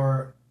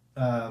for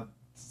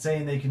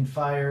saying they can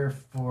fire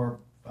for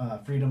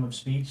freedom of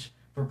speech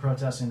for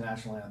protesting the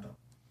national anthem.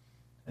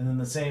 And then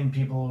the same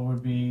people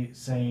would be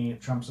saying,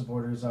 Trump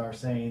supporters are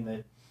saying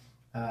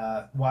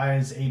that, why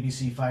is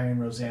ABC firing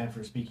Roseanne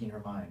for speaking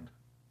her mind?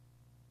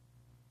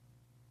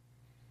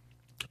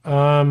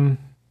 I'm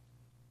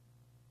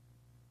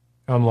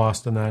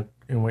lost in that.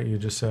 In what you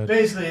just said.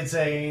 Basically, it's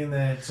saying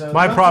that... So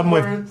my problem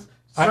with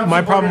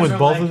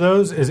both like, of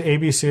those is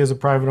ABC is a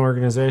private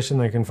organization.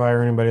 They can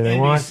fire anybody they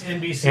want.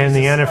 NBC and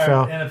the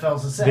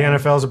NFL's the same. The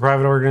NFL is a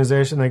private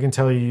organization. They can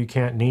tell you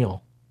can't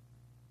kneel.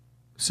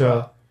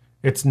 So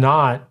it's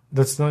not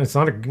a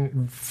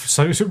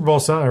Super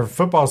Bowl or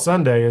football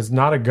Sunday is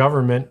not a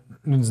government.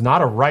 It's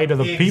not a right of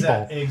the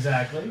people.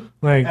 Exactly.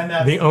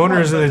 Like the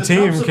owners of the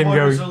team can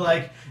go... Are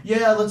like,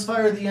 yeah, let's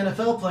fire the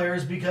NFL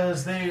players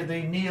because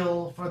they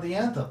kneel for the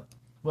anthem.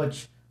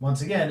 Which,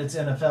 once again, it's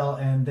NFL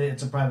and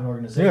it's a private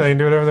organization. Yeah, they can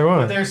do whatever they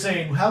want. But they're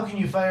saying, how can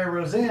you fire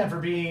Roseanne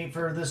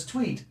for this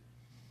tweet?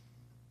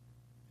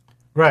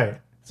 Right.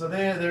 So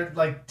they're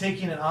like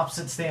taking an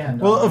opposite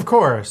stand. Well, of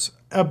course.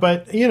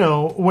 But,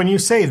 when you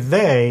say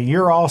they,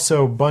 you're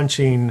also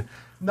bunching...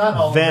 Not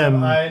all them.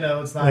 Of them. I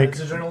know, it's not. Like, it's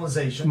a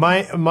generalization.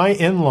 My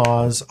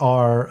in-laws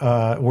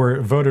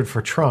were voted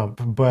for Trump,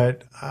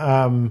 but...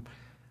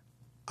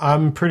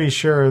 I'm pretty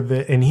sure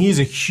that, and he's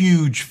a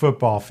huge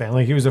football fan,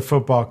 like he was a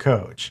football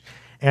coach,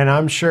 and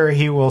I'm sure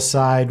he will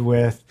side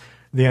with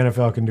the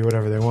NFL can do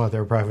whatever they want.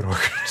 They're a private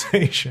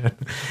organization,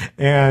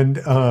 and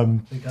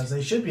because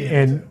they should be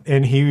able to.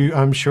 and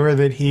I'm sure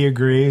that he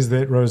agrees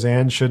that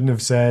Roseanne shouldn't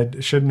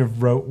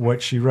have wrote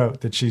what she wrote,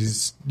 that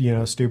she's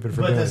stupid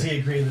for But doing does it. he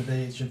agree that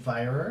they should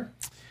fire her?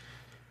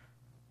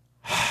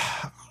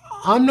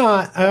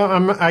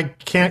 I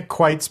can't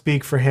quite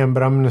speak for him,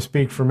 but I'm going to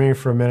speak for me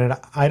for a minute.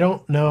 I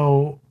don't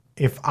know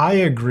if I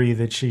agree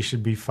that she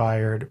should be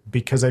fired,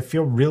 because I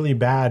feel really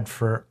bad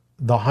for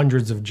the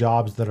hundreds of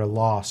jobs that are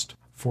lost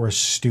for a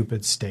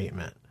stupid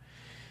statement.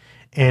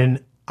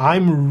 And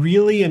I'm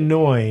really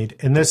annoyed.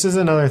 And this is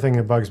another thing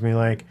that bugs me.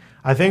 Like,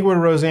 I think what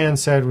Roseanne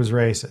said was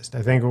racist.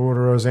 I think what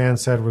Roseanne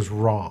said was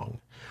wrong.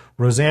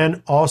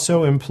 Roseanne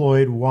also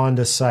employed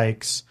Wanda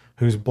Sykes,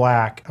 who's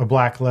black, a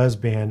black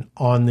lesbian,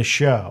 on the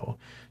show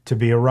to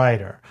be a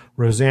writer.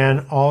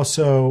 Roseanne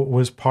also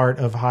was part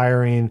of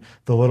hiring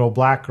the little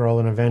black girl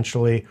and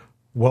eventually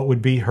what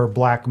would be her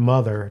black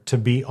mother to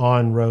be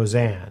on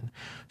Roseanne.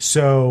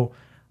 So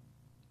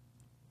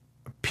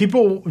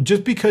people,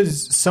 just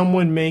because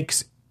someone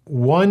makes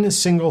one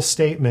single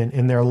statement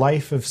in their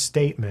life of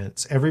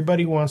statements,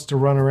 everybody wants to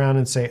run around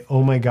and say,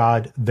 oh my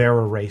God, they're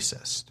a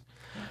racist.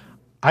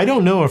 I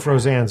don't know if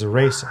Roseanne's a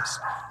racist.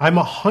 I'm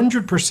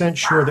 100%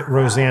 sure that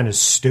Roseanne is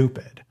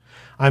stupid.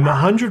 I'm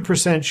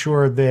 100%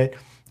 sure that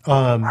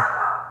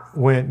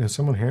is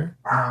someone here?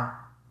 No.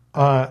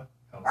 I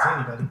don't see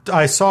anybody.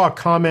 I saw a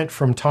comment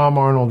from Tom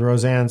Arnold,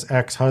 Roseanne's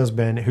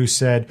ex-husband, who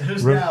said,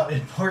 Who's now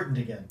important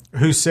again?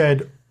 who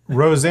said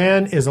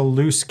Roseanne is a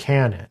loose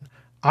cannon.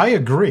 I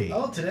agree.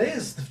 Oh,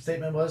 today's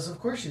statement was, of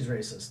course she's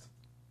racist.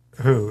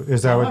 Who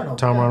is that? What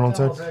Tom Arnold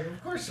said? Like,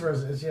 of course,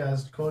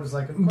 his quote is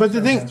like, of But course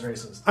the thing,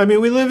 Roseanne's racist. I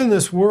mean, we live in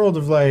this world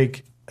of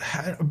like,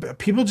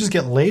 people just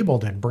get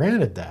labeled and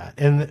branded that,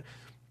 and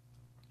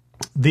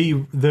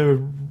the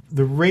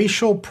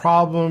racial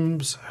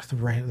problems.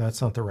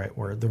 That's not the right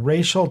word. The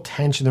racial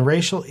tension, the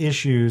racial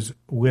issues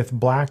with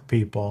black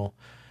people,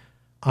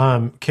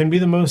 can be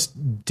the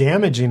most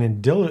damaging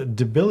and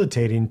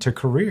debilitating to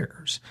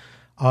careers.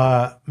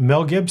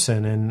 Mel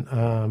Gibson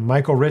and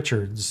Michael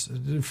Richards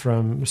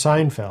from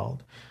Seinfeld.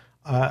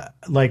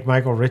 Like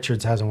Michael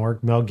Richards hasn't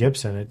worked. Mel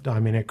Gibson,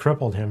 it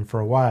crippled him for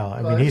a while.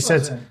 I mean, he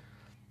said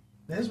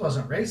his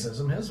wasn't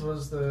racism. His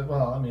was the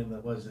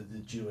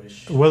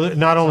Jewish. Well,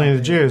 not only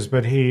the Jews,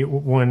 but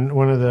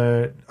one of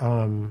the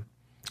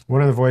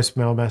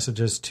voicemail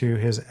messages to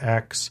his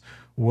ex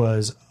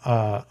was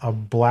a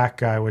black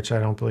guy, which I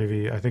don't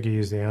believe I think he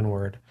used the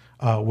N-word,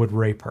 would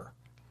rape her.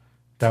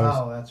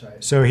 That's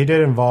right. So he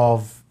did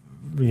involve,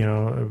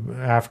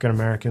 African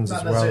Americans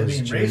as well as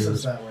being Jews.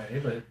 racist that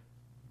way, but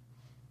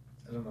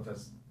I don't know if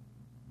that's.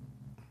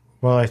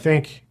 Well, I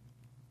think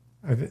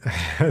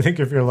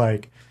if you're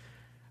like,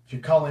 If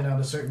you're calling out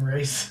a certain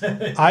race,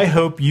 I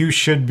hope you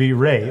should be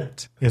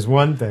raped is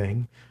one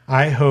thing.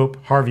 I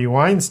hope Harvey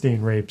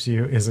Weinstein rapes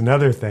you is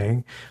another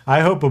thing.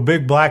 I hope a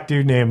big black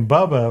dude named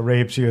Bubba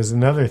rapes you is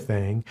another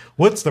thing.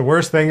 What's the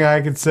worst thing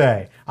I could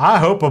say? I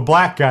hope a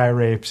black guy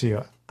rapes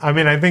you. I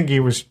mean, I think he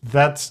was.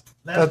 That's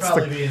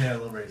probably being a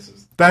little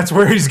racist. That's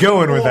where he's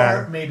going with that.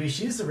 Or maybe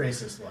she's the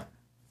racist one.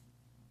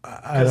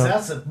 Because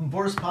that's the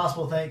worst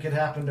possible thing that could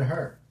happen to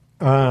her.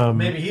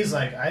 Maybe he's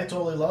like, I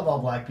totally love all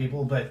black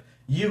people, but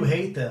you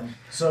hate them.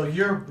 So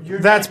your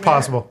that's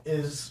possible.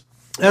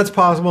 That's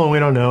possible, and we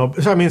don't know.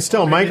 I mean,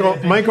 still,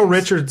 Michael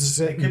Richards.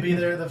 It could be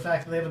the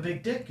fact that they have a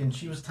big dick, and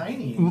she was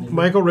tiny.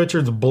 Michael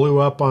Richards blew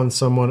up on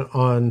someone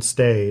on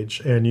stage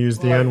and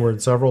used the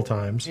N-word several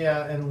times.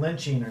 Yeah, and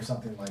lynching or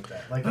something like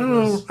that. Like I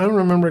don't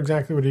remember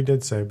exactly what he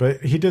did say, but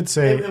he did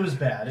say it was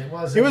bad. It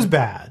was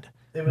bad.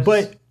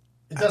 But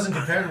it doesn't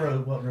compare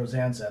to what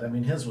Roseanne said. I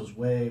mean, his was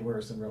way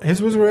worse than Roseanne's.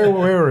 His was way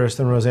worse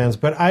than Roseanne's.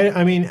 But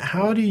I mean,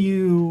 how do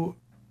you?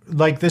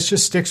 Like, this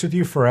just sticks with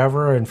you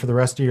forever, and for the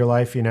rest of your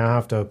life, you now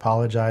have to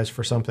apologize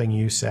for something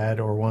you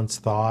said or once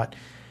thought.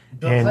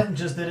 Bill Clinton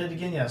just did it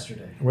again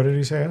yesterday. What did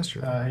he say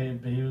yesterday?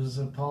 He was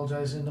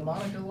apologizing to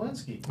Monica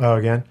Lewinsky. Oh,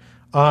 again?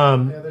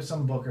 There's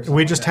some book or something.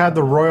 We just had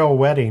the royal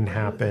wedding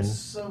happen. It's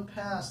so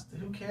past.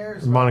 Who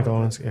cares? Monica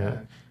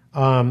Lewinsky,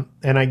 yeah.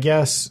 And I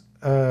guess,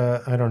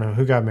 I don't know,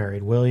 who got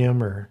married?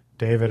 William or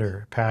David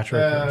or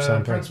Patrick or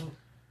something?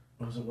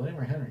 Was it William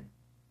or Henry?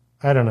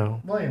 I don't know.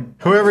 William.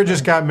 Whoever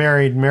just got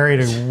married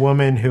a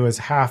woman who is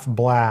half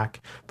black,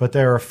 but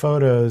there are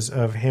photos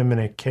of him in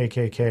a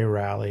KKK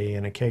rally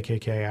in a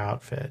KKK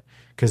outfit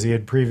because he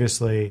had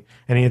previously,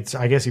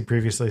 I guess he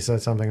previously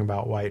said something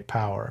about white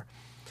power,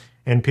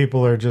 and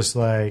people are just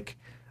like,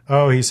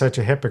 "Oh, he's such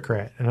a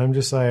hypocrite," and I'm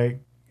just like,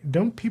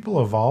 "Don't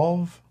people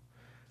evolve?"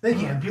 They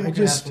can. People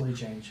can absolutely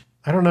change.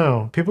 I don't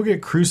know. People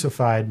get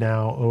crucified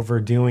now over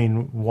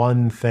doing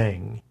one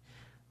thing.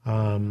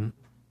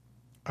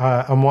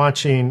 I'm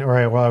watching,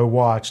 I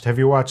watched. Have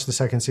you watched the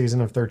second season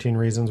of 13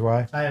 Reasons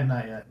Why? I have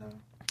not yet,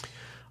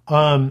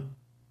 no.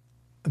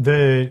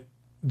 The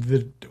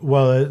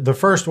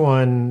first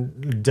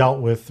one dealt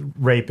with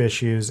rape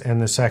issues,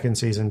 and the second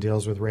season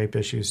deals with rape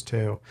issues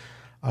too.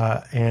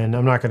 and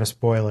I'm not going to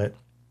spoil it.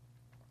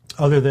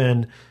 Other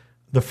than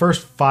the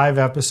first 5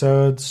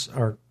 episodes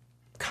are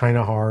kind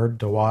of hard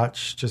to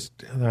watch. Just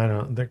I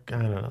don't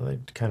know, they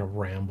kind of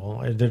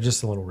ramble. They're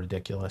just a little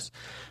ridiculous.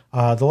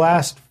 The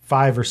last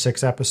 5 or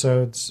 6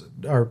 episodes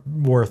are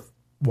worth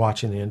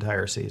watching the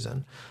entire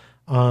season.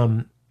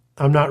 I'm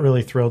not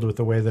really thrilled with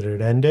the way that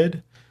it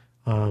ended,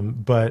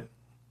 but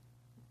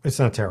it's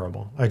not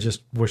terrible. I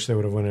just wish they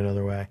would have went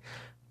another way.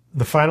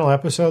 The final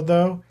episode,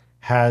 though,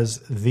 has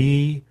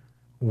the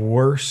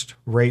worst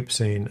rape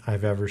scene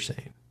I've ever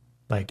seen.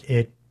 Like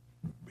it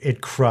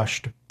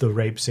crushed the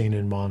rape scene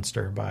in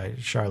Monster by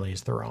Charlize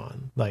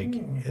Theron.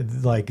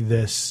 Like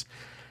this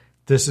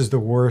is the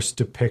worst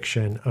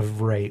depiction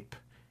of rape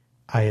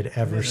I had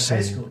ever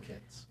seen.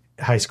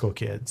 High school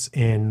kids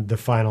in the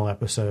final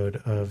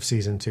episode of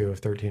season 2 of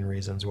 13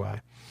 Reasons Why.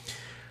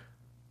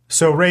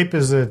 So rape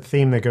is a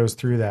theme that goes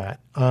through that.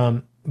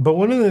 But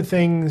one of the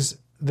things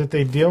that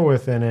they deal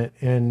with in it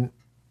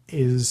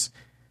is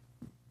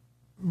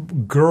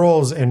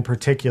girls in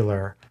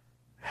particular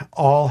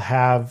all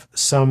have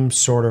some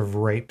sort of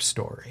rape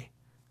story,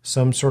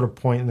 some sort of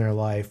point in their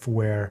life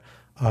where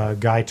a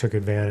guy took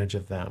advantage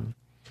of them.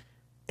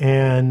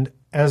 And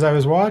as I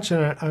was watching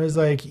it, I was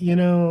like,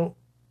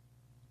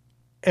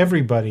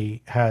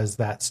 everybody has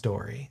that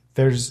story.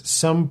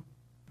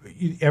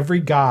 Every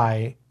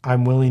guy,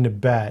 I'm willing to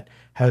bet,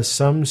 has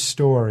some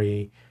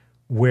story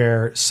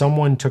where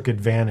someone took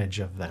advantage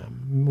of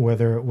them,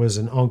 whether it was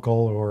an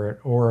uncle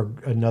or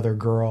another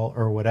girl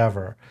or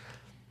whatever.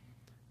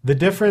 The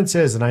difference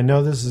is, and I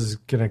know this is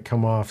going to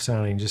come off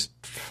sounding just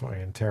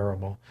fucking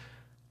terrible,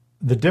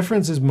 the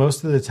difference is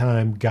most of the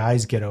time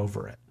guys get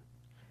over it.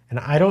 And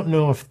I don't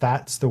know if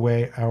that's the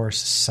way our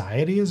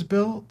society is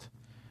built,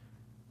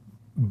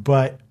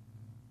 but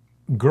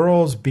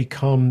girls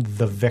become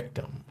the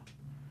victim.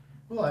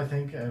 Well, I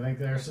think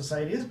their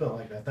society is built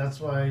like that. That's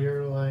why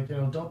you're like,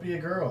 don't be a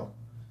girl,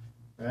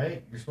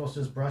 right? You're supposed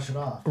to just brush it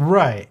off.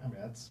 Right. I mean,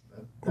 that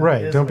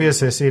right. Don't be a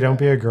sissy. Don't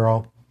be a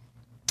girl.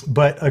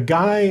 But a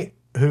guy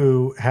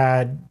who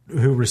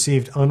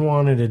received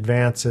unwanted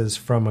advances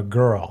from a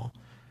girl,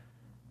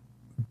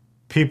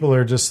 people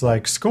are just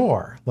like,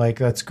 score. Like,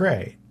 that's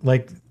great.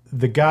 Like,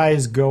 the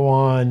guys go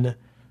on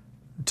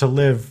to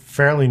live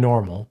fairly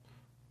normal.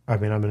 I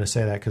mean, I'm going to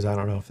say that because I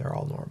don't know if they're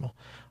all normal.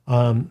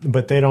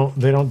 But they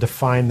don't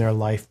define their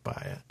life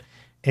by it.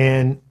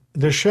 And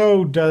the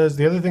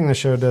other thing the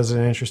show does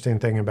an interesting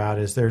thing about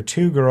is there are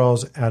 2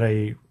 girls at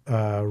a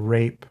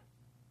rape,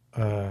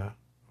 I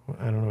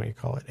don't know what you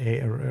call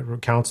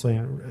it,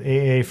 counseling,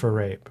 AA for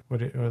rape.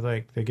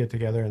 They get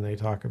together and they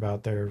talk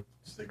about their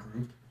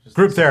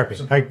group therapy,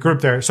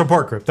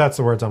 support group. That's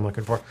the words I'm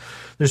looking for.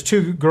 There's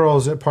 2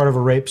 girls at part of a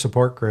rape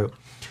support group,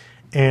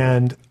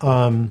 and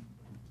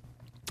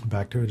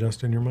back to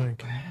adjusting your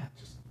mic.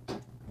 Just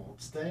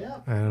won't stay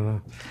up. I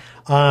don't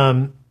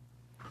know.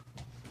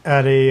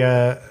 At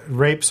a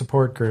rape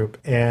support group,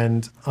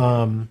 and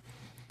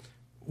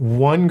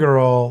one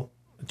girl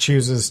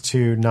chooses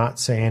to not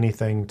say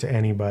anything to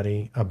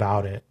anybody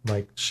about it.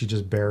 Like, she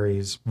just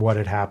buries what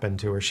had happened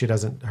to her.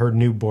 Her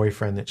new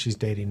boyfriend that she's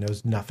dating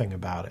knows nothing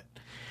about it.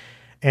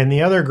 And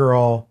the other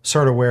girl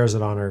sort of wears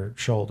it on her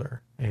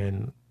shoulder.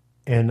 And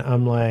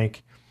I'm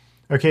like,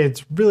 okay,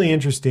 it's really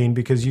interesting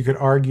because you could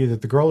argue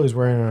that the girl who's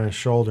wearing it on her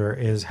shoulder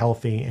is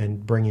healthy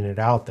and bringing it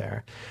out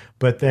there.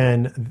 But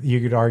then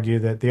you could argue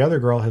that the other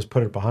girl has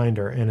put it behind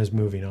her and is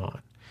moving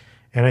on.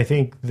 And I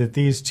think that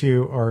these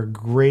 2 are a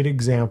great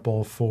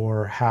example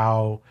for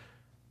how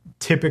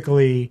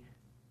typically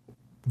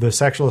the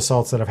sexual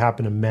assaults that have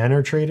happened to men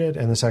are treated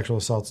and the sexual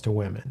assaults to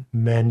women.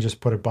 Men just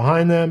put it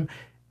behind them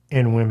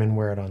and women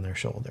wear it on their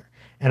shoulder.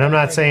 And I'm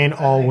not saying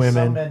all women.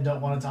 Some men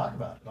don't want to talk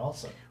about it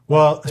also.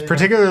 Well,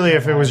 particularly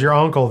if it was your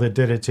uncle that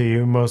did it to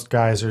you, most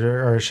guys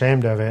are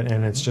ashamed of it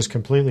and it's just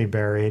completely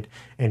buried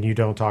and you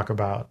don't talk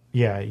about,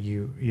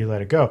 you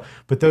let it go.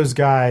 But those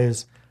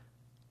guys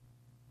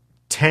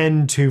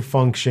tend to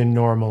function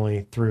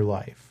normally through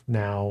life.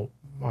 Now,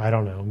 I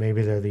don't know,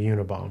 maybe they're the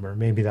Unabomber.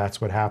 Maybe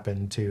that's what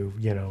happened to,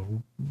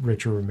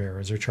 Richard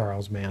Ramirez or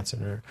Charles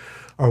Manson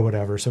or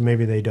whatever. So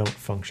maybe they don't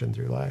function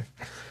through life.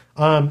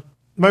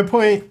 My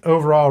point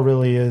overall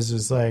really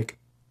is like,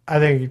 I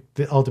think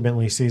that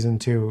ultimately season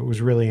 2, it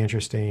was really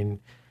interesting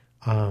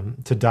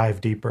to dive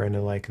deeper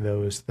into like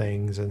those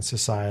things and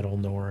societal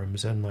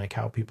norms and like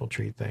how people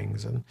treat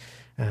things and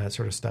that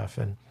sort of stuff.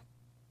 And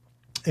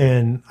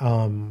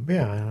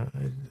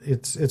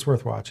it's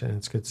worth watching.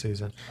 It's a good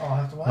season. Oh, I'll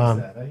have to watch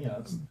that.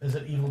 Is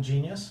it Evil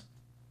Genius?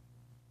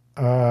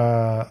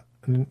 Well,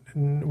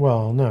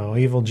 no,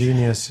 Evil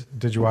Genius.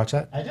 Did you watch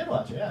that? I did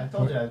watch it. Yeah, I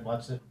told you I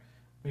watched it.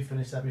 We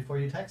finished that before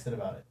you texted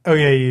about it. Oh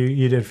yeah,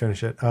 you did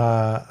finish it.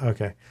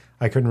 Okay,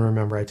 I couldn't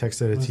remember. I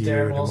texted it to you. Was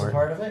Darren Wells a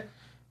part of it?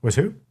 Was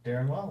who?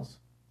 Darren Wells.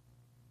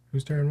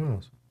 Who's Darren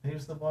Wells? He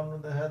was the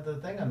one that had the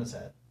thing on his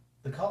head,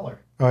 the collar.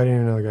 Oh, I didn't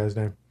even know the guy's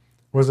name.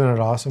 Wasn't it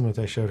awesome that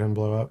they showed him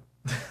blow up?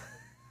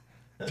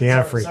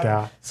 Deanna freaked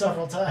out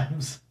several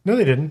times. No,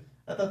 they didn't.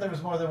 I thought there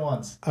was more than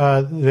once.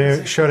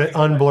 They showed it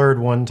unblurred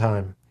one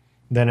time.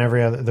 Then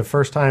the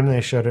first time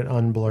they showed it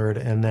unblurred,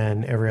 and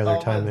then every other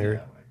time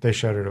they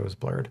showed it was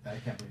blurred. I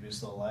can't believe he was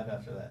still alive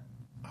after that.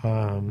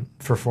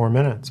 For 4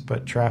 minutes,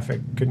 but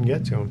traffic couldn't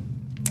get to him.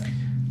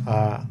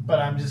 But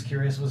I'm just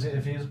curious,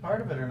 if he was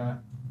part of it or not?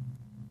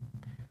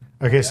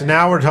 Okay, so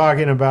now we're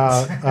talking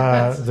about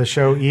the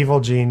show Evil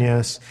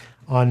Genius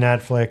on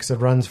Netflix. It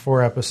runs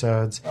 4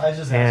 episodes. I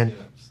just and asked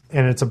you.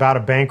 and it's about a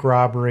bank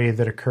robbery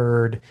that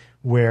occurred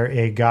where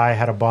a guy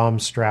had a bomb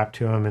strapped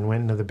to him and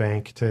went into the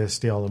bank to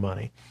steal the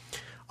money.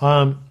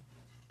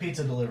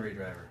 Pizza delivery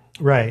driver.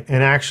 Right,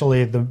 and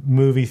actually the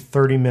movie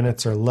 30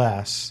 Minutes or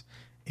Less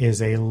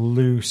is a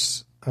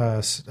loose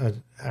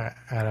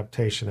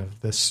adaptation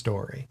of this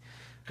story.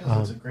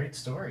 Because it's a great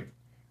story.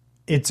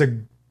 It's a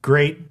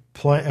great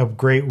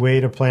way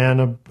to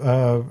plan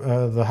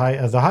the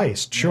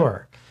heist.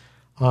 Sure.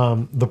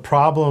 The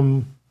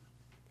problem,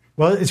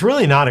 well, it's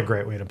really not a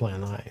great way to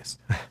plan the heist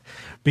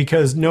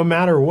because no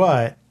matter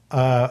what,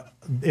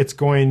 it's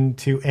going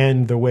to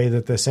end the way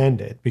that this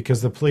ended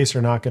because the police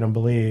are not going to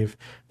believe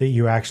that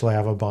you actually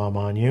have a bomb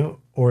on you,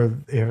 or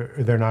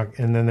they're not,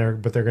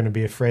 but they're going to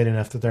be afraid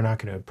enough that they're not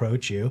going to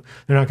approach you.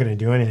 They're not going to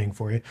do anything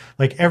for you.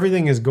 Like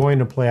everything is going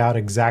to play out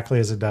exactly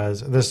as it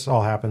does. This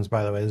all happens,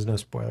 by the way. There's no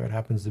spoiler. It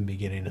happens in the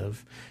beginning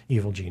of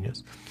Evil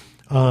Genius.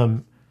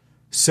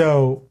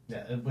 So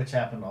yeah, which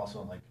happened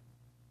also in like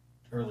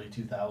early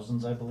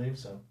 2000s, I believe.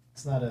 So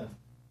it's not a.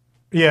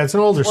 Yeah, it's an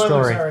older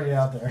story, already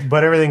out there.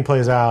 But everything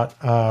plays out.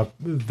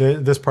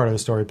 This part of the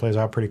story plays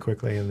out pretty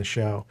quickly in the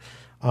show.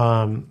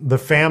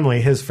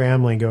 His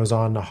family goes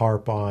on to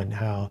harp on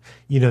how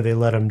they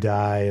let him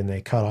die and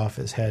they cut off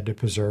his head to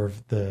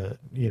preserve which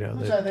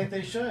I think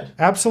they should.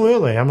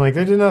 Absolutely, I'm like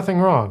they did nothing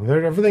wrong.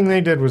 Everything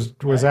they did was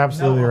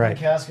absolutely right.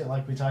 Casket,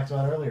 like we talked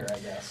about earlier, I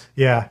guess.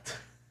 Yeah,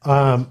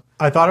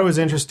 I thought it was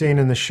interesting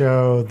in the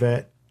show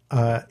that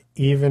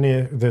even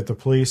if the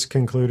police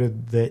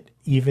concluded that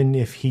even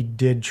if he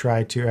did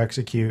try to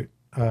execute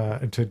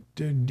to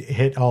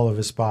hit all of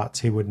his spots,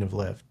 he wouldn't have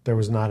lived. There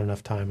was not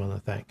enough time on the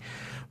thing.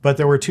 But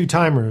there were 2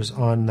 timers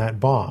on that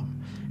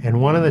bomb,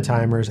 and one of the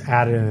timers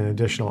added an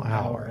additional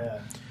hour. Yeah.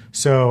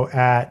 So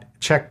at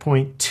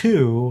checkpoint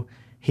 2,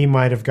 he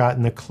might have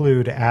gotten the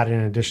clue to add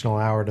an additional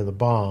hour to the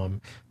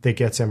bomb that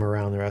gets him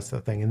around the rest of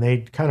the thing. And they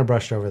kind of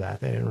brushed over that.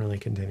 They didn't really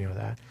continue with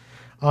that.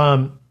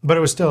 But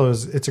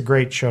it's a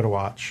great show to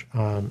watch.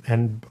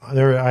 And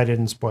I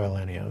didn't spoil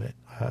any of it.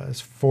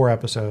 It's 4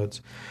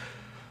 episodes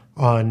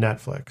on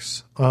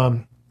Netflix.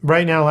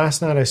 Right now,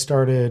 last night I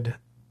started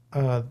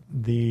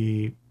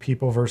the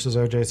People versus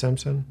O.J.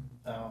 Simpson.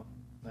 Oh,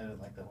 I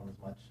didn't like that one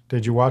as much.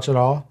 Did you watch it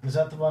all? Is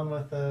that the one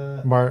with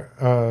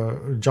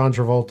John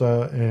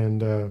Travolta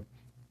and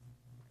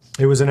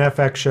it was an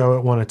FX show.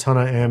 It won a ton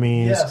of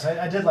Emmys. Yes,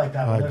 I did like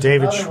that one.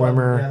 David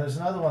Schwimmer. There's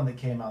another one that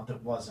came out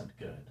that wasn't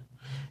good.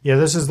 Yeah,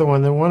 this is the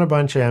one that won a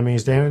bunch of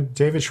Emmys.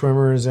 David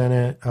Schwimmer is in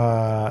it.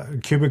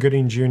 Cuba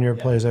Gooding Jr.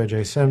 plays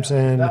O.J.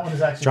 Simpson. That one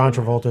is actually John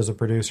Travolta is a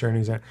producer, and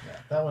he's in it. Yeah,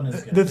 that one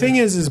is good. The thing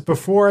is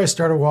before I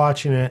started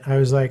watching it, I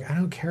was like, I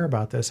don't care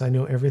about this. I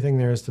know everything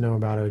there is to know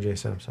about O.J.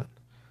 Simpson,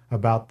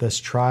 about this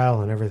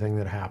trial and everything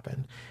that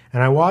happened.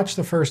 And I watched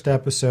the first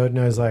episode, and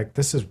I was like,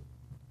 this is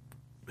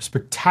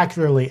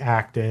spectacularly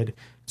acted.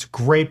 It's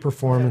great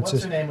performances.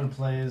 What's her name who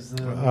plays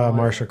the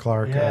Marcia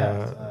Clark,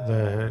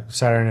 the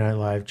Saturday Night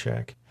Live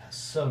chick.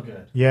 So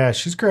good. Yeah,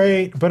 she's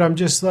great, but I'm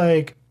just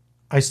like,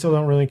 I still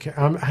don't really care.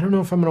 I don't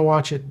know if I'm going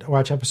to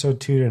watch episode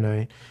 2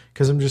 tonight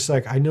because I'm just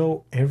like, I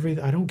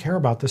don't care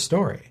about the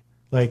story.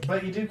 Like,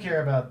 but you do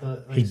care about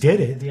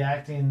the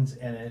acting's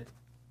in it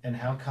and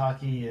how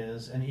cocky he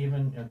is, and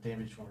even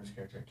David Schwimmer's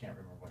character. I can't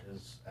remember what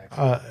his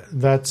accent.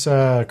 That's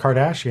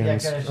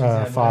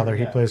Kardashian's father.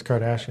 He plays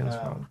Kardashian's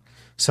father.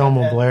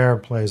 Selma Blair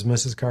plays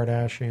Mrs.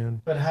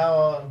 Kardashian. But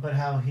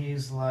how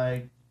he's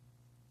like,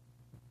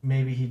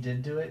 maybe he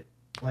did do it.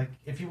 Like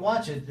if you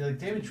watch it, like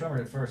David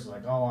Schwimmer at first is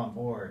like all on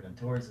board and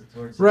towards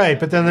right,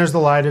 but then there's the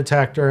lie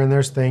detector and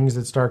there's things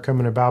that start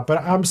coming about.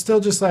 But I'm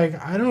still just like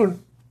I don't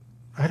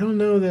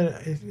know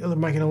that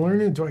am I going to learn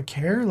it? Do I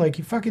care? Like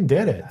you fucking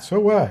did it, so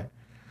what?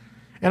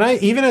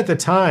 And even at the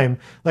time,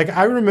 like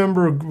I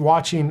remember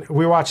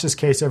we watched this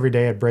case every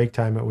day at break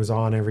time. It was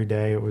on every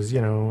day. It was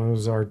it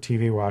was our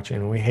TV watching,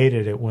 and we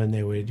hated it when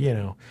they would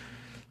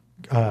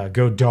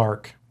go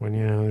dark.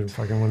 When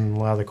fucking wouldn't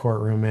allow the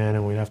courtroom in,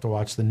 and we'd have to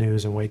watch the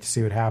news and wait to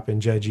see what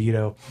happened, Judge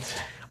Ito.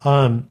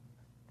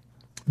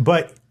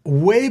 But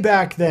way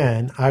back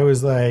then, I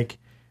was like,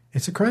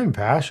 it's a crime of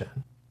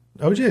passion.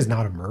 OJ is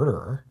not a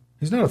murderer.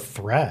 He's not a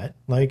threat.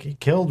 Like he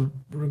killed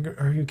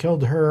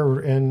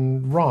her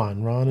and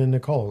Ron and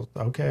Nicole.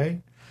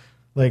 Okay,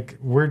 like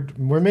we're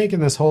making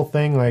this whole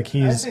thing like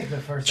he's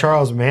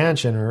Charles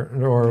Manson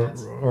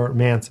or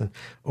Manson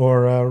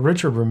or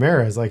Richard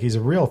Ramirez. Like he's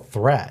a real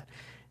threat,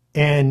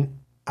 and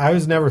I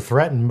was never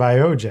threatened by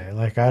OJ.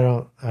 Like I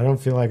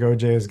don't feel like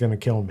OJ is going to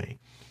kill me.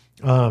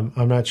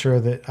 I'm not sure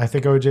that I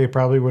think OJ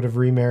probably would have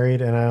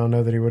remarried, and I don't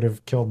know that he would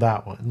have killed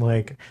that one.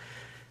 Like,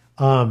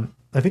 I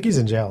think he's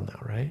in jail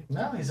now, right?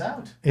 No, he's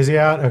out. Is he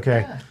out?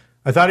 Okay.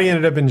 I thought he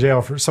ended up in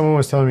jail for. Someone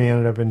was telling me he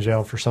ended up in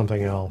jail for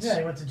something else. Yeah,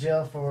 he went to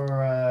jail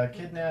for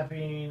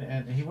kidnapping,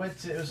 and he went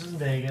to. It was in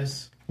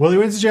Vegas. Well, he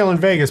went to jail in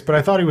Vegas, but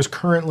I thought he was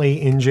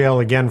currently in jail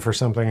again for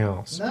something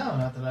else. No,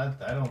 not that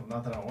I don't.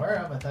 Not that I'm aware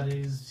of. I thought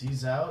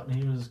he's out, and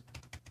he was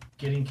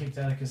getting kicked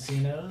out of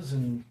casinos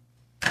and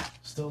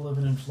still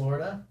living in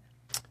Florida.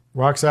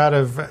 Walks out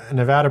of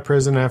Nevada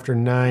prison after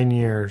 9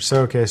 years.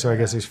 So okay, so I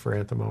guess he's free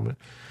at the moment.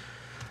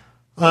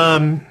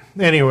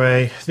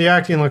 Anyway, the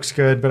acting looks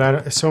good,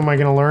 but so am I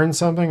going to learn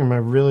something?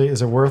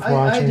 Is it worth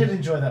watching? I did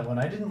enjoy that one.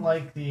 I didn't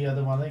like the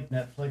other one. I think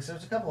Netflix.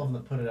 There's a couple of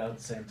them that put it out at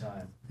the same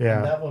time. Yeah.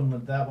 And that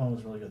one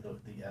was really good.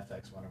 The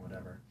FX one or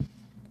whatever.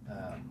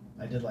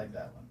 I did like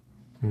that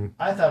one.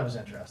 I thought it was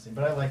interesting,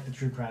 but I like the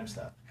true crime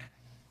stuff.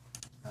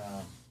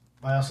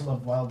 I also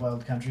love Wild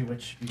Wild Country,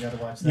 which you got to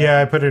watch that.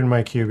 Yeah, I put it in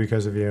my queue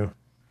because of you.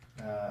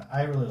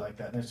 I really like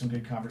that. There's some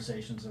good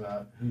conversations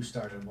about who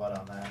started what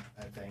on that,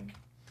 I think.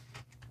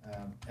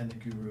 And the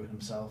guru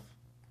himself.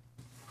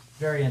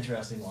 Very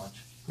interesting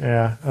watch.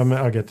 Yeah,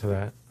 I'll get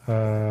to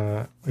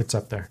that. It's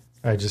up there.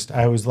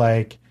 I was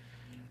like,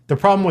 the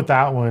problem with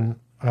that one,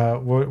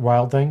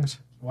 Wild Things?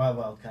 Wild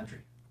Wild Country.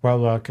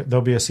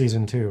 There'll be a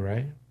season 2,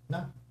 right?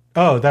 No.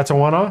 Oh, that's a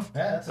one-off?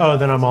 Yeah, that's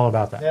then I'm all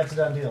about that. That's a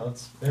done deal.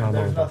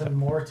 There's nothing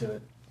more to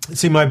it.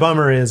 See, my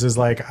bummer is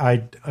like,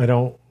 I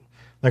don't,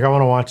 like I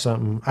want to watch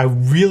something. I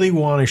really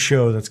want a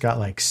show that's got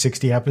like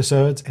 60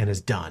 episodes and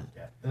is done.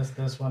 Yeah,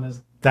 this one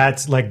is.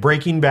 That's like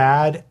Breaking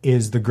Bad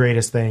is the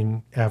greatest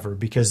thing ever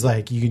because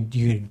like you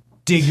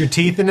dig your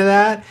teeth into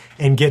that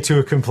and get to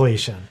a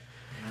completion.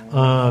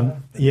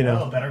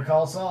 Better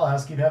Call Saul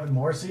has to keep having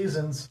more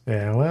seasons.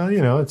 Yeah, well,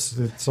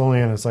 it's only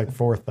in its like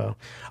fourth though.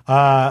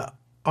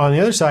 On the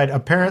other side,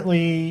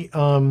 apparently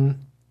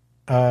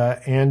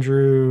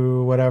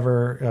Andrew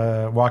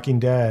Walking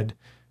Dead,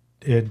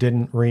 it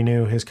didn't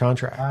renew his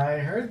contract. I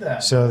heard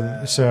that. So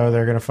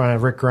they're going to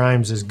find Rick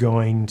Grimes is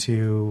going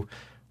to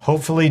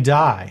hopefully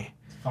die.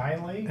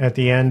 Finally? At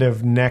the end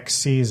of next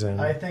season.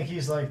 I think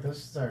he's like, this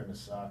is starting to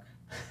suck.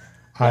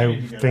 I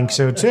think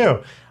so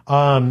too.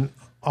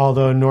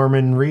 Although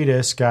Norman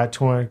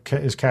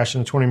Reedus is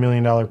cashing a $20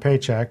 million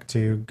paycheck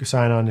to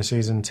sign on to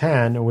season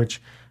 10, which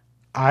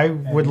I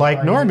would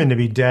like Norman to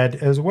be dead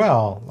as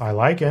well. I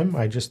like him.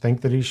 I just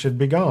think that he should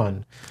be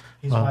gone.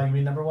 He's probably going to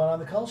be number one on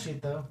the call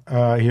sheet, though.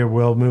 He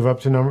will move up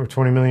to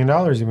 $20 million.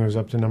 He moves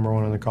up to number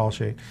one on the call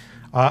sheet.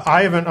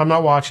 I'm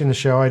not watching the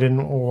show. I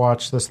didn't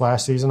watch this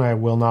last season. I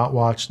will not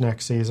watch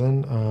next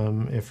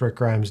season. If Rick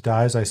Grimes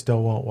dies, I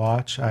still won't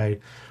watch. I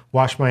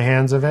wash my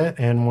hands of it,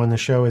 and when the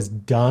show is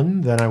done,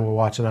 then I will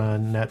watch it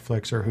on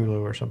Netflix or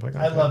Hulu or something like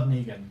that. I love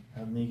Negan.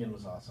 Negan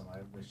was awesome.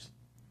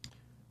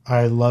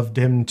 I loved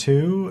him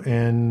too,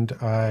 and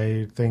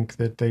I think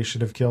that they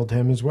should have killed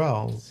him as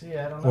well. See,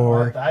 I don't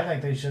know. I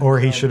think they should. Or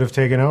he should have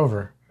taken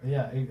over.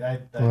 Yeah, I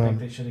think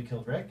they should have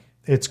killed Rick.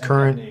 It's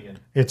current.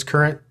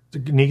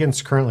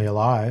 Negan's currently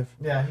alive.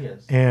 Yeah, he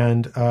is.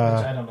 And which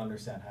I don't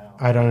understand how.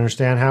 I don't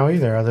understand how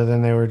either, other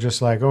than they were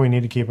just like, oh, we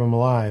need to keep him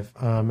alive.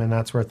 And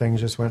that's where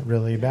things just went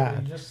really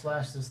bad. He just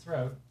slashed his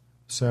throat.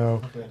 So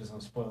hopefully that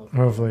doesn't spoil it.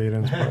 Hopefully you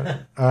didn't spoil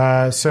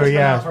it. So it's been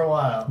out for a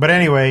while. But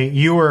anyway,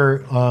 you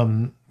were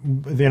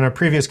in a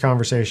previous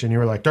conversation, you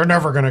were like, they're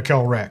never going to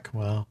kill Rick.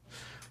 Well,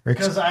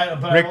 Rick's going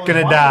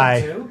to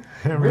die.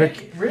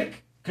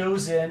 Rick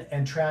goes in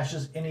and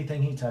trashes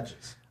anything he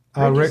touches.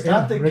 Rick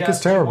is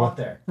terrible.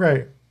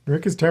 Right.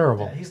 Rick is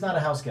terrible. Yeah, he's not a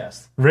house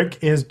guest.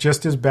 Rick is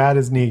just as bad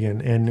as Negan.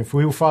 And if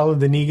we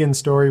followed the Negan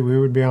story, we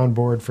would be on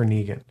board for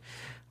Negan.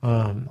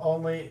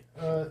 Only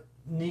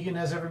Negan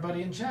has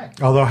everybody in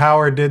check. Although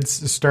Howard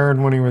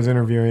Stern, when he was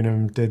interviewing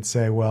him, did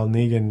say, well,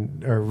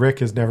 Rick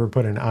has never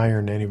put an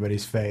iron in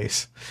anybody's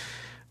face,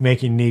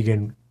 making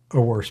Negan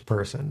a worse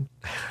person.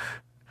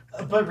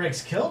 But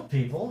Rick's killed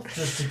people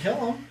just to kill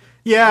them.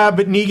 Yeah,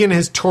 but Negan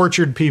has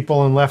tortured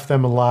people and left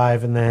them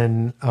alive, and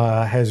then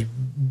has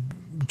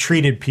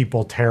treated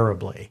people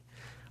terribly.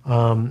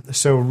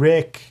 So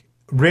Rick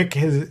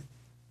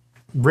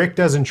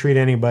doesn't treat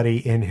anybody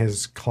in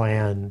his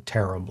clan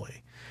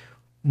terribly,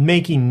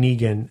 making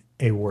Negan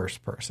a worse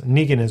person.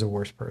 Negan is a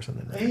worse person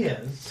than Rick. He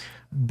is.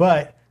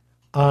 But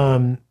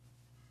if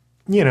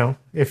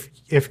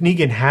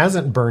Negan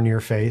hasn't burned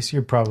your face,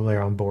 you're probably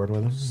on board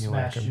with him.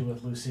 Smash you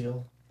with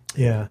Lucille.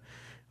 Yeah.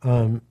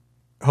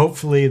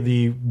 Hopefully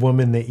the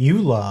woman that you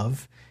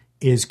love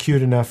is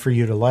cute enough for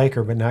you to like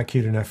her, but not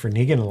cute enough for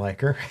Negan to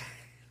like her.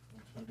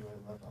 Which one do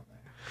I love on there?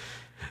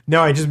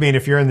 No, I just mean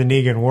if you're in the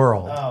Negan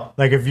world. Oh.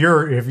 Like if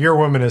your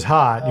woman is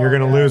hot, you're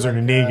going to lose her to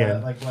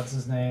Negan. Like what's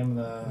his name?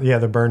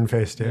 The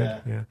burn-faced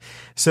dude. Yeah.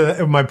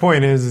 So my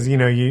point is you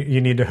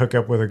need to hook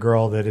up with a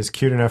girl that is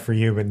cute enough for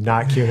you, but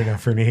not cute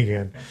enough for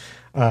Negan.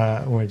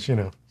 Which, He's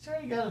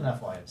already got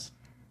enough wives.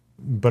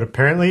 But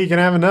apparently he can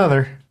have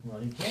another. Well,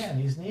 he can.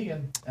 He's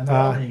Negan. And they're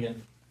all Negan.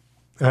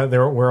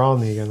 We're all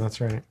Negan. That's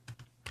right.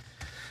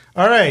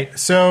 All right.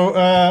 So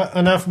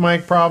enough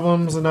mic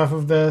problems. Enough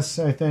of this.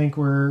 I think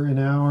we're an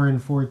hour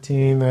and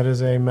 14. That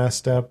is a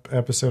messed up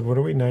episode. What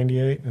are we?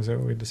 98? Is that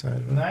what we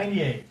decided on?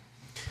 98.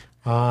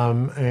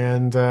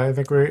 And I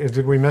think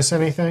did we miss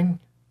anything?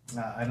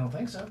 I don't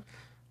think so.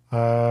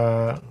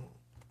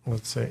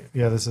 Let's see.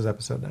 Yeah, this is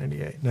episode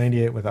 98.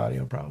 98 with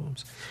audio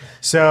problems.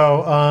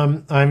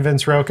 So I'm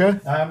Vince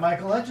Roca. I'm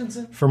Michael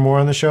Hutchinson. For more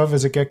on the show,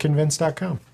 visit getconvinced.com.